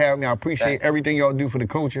y'all for having me. I appreciate everything y'all do for the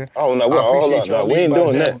culture. Oh no, we're all up. No, we ain't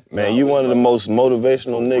doing that, man. You one of the most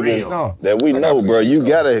motivational niggas that we know, bro. You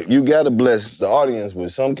gotta bless the audience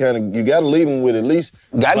with some kind of. You gotta leave them with at least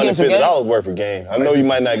 $150 worth of game. I know you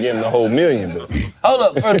might not give them the whole $1 million, but hold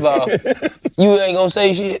up. First of all, you ain't gonna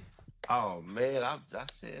say shit. Oh man, I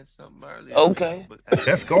said something earlier. Okay. But,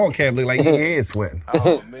 That skull cap look like your head sweating.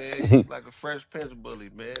 Oh man, you look like a fresh pencil bully,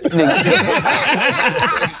 man. Straight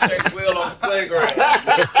wheel on the playground.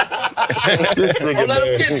 This nigga, Let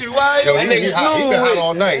him get you, why? Yo, That he been hot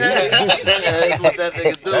all night. That's what that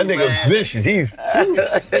nigga do, That nigga man. vicious. He's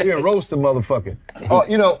a roasted motherfucker.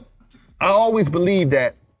 You know, I always believe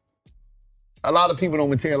that a lot of people don't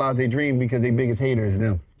materialize their dream because their biggest hater is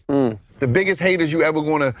them. The biggest haters you ever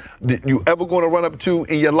gonna run up to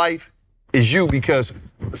in your life is you, because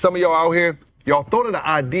some of y'all out here, y'all thought of the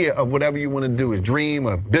idea of whatever you want to do, a dream,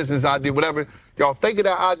 a business idea, whatever. Y'all think of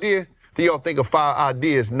that idea, then y'all think of 5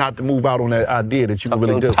 ideas not to move out on that idea that you can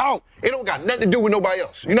really do. It don't got nothing to do with nobody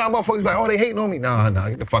else. You know how motherfuckers like, oh, they hating on me? Nah,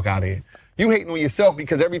 get the fuck out of here. You hating on yourself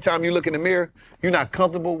because every time you look in the mirror, you're not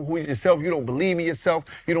comfortable with yourself. You don't believe in yourself.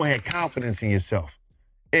 You don't have confidence in yourself.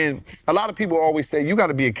 And a lot of people always say, you got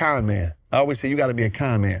to be a con man. I always say, you got to be a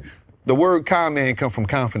con man. The word con man comes from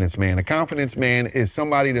confidence man. A confidence man is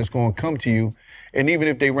somebody that's going to come to you, and even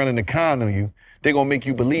if they running a con on you, they're going to make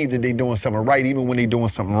you believe that they're doing something right, even when they're doing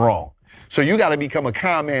something wrong. So you got to become a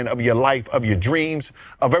con man of your life, of your dreams,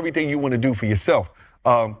 of everything you want to do for yourself.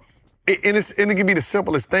 And it can be the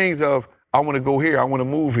simplest things of, I want to go here, I want to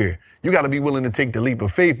move here. You got to be willing to take the leap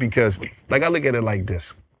of faith, because, like, I look at it like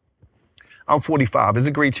this. I'm 45. There's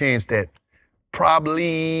a great chance that probably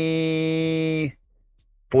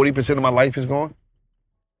 40% of my life is gone.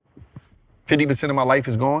 50% of my life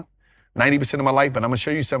is gone. 90% of my life, but I'm gonna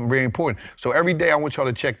show you something very important. So every day I want y'all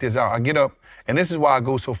to check this out. I get up, and this is why I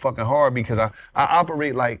go so fucking hard, because I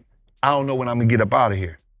operate like I don't know when I'm gonna get up out of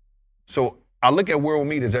here. So I look at world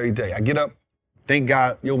meters every day. I get up, thank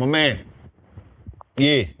God, yo, my man.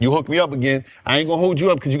 Yeah, you hooked me up again. I ain't gonna hold you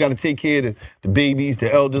up because you gotta take care of the babies,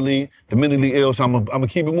 the elderly, the mentally ill, so I'm gonna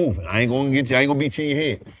keep it moving. I ain't gonna beat you in your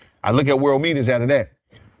head. I look at world meters out of that.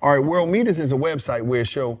 All right, world meters is a website where it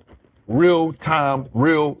shows real time,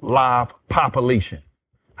 real live population.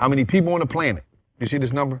 How many people on the planet? You see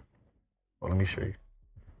this number? Well, let me show you.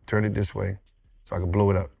 Turn it this way so I can blow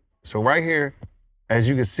it up. So right here, as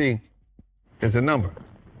you can see, there's a number.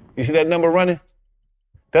 You see that number running?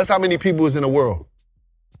 That's how many people is in the world.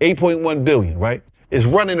 8.1 billion, right? It's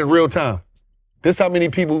running in real time. This how many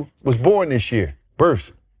people was born this year.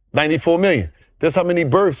 Births, 94 million. This how many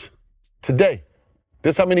births today.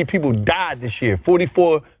 This how many people died this year,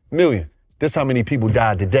 44 million. This how many people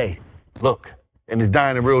died today. Look, and it's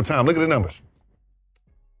dying in real time. Look at the numbers.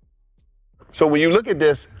 So when you look at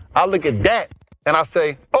this, I look at that and I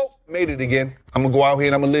say, oh, made it again. I'm gonna go out here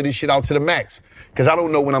and I'm gonna live this shit out to the max, because I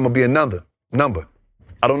don't know when I'm gonna be another number.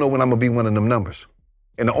 I don't know when I'm gonna be one of them numbers.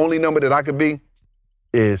 And the only number that I could be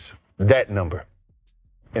is that number.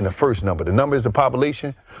 And the first number. The number is the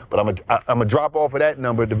population, but I'm gonna drop off of that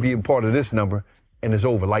number to be a part of this number, and it's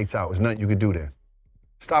over, lights out. There's nothing you can do there.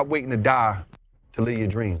 Stop waiting to die to live your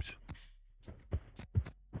dreams.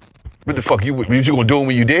 What the fuck, you gonna do them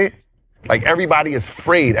when you dead? Like, everybody is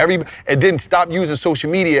afraid. And then stop using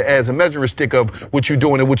social media as a measuring stick of what you're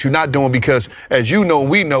doing and what you're not doing, because as you know,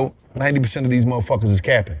 we know, 90% of these motherfuckers is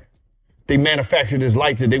capping. They manufacture this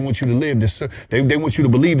life that they want you to live. They want you to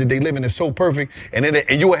believe that they live in. It's so perfect. And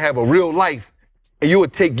you will have a real life, and you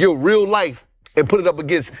would take your real life and put it up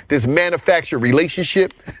against this manufactured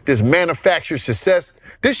relationship, this manufactured success.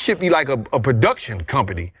 This shit be like a production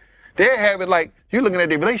company. They're having, like, you're looking at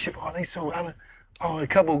their relationship. Oh, they so, a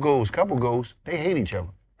couple goes. They hate each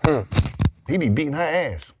other. He be beating her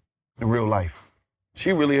ass in real life.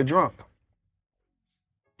 She really a drunk.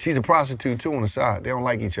 She's a prostitute too on the side. They don't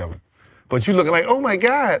like each other. But you looking like, oh my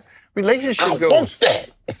God, relationship goes. I want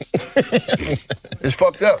that. It's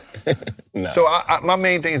fucked up. No. So my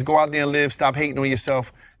main thing is go out there and live, stop hating on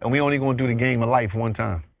yourself, and we only gonna do the game of life one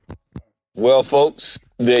time. Well, folks,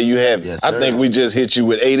 there you have it. Yes, I think we just hit you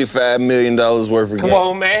with $85 million worth of Come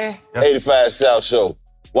on, man. 85 South Show.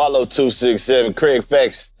 WALLO267, Craig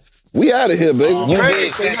Facts. We out of here, baby. You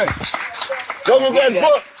big. Go get that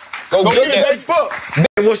book. Go get that book.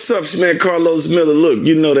 Hey, what's up, man? Carlos Miller. Look,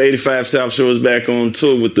 you know the 85 South Show is back on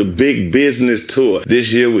tour with the Big Business Tour.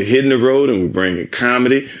 This year we're hitting the road and we're bringing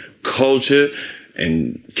comedy, culture,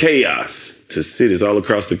 and chaos to cities all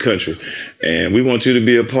across the country. And we want you to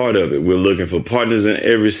be a part of it. We're looking for partners in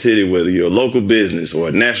every city, whether you're a local business or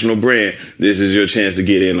a national brand. This is your chance to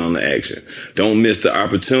get in on the action. Don't miss the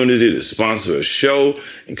opportunity to sponsor a show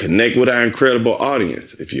and connect with our incredible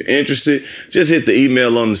audience. If you're interested, just hit the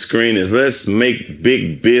email on the screen and let's make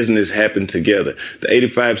big business happen together. The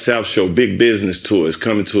 85 South Show Big Business Tour is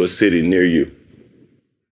coming to a city near you.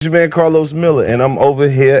 It's your man Carlos Miller, and I'm over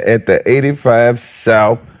here at the 85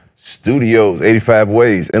 South Studios, 85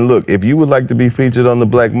 Ways. And look, if you would like to be featured on the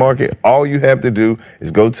Black Market, all you have to do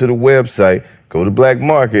is go to the website, go to Black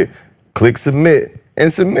Market, click submit,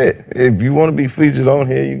 and submit. If you want to be featured on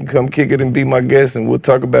here, you can come kick it and be my guest, and we'll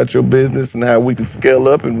talk about your business and how we can scale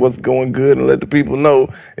up and what's going good and let the people know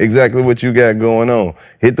exactly what you got going on.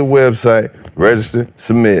 Hit the website, register,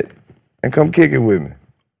 submit, and come kick it with me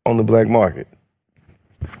on the Black Market.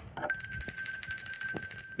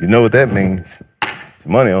 You know what that means. It's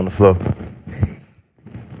money on the floor.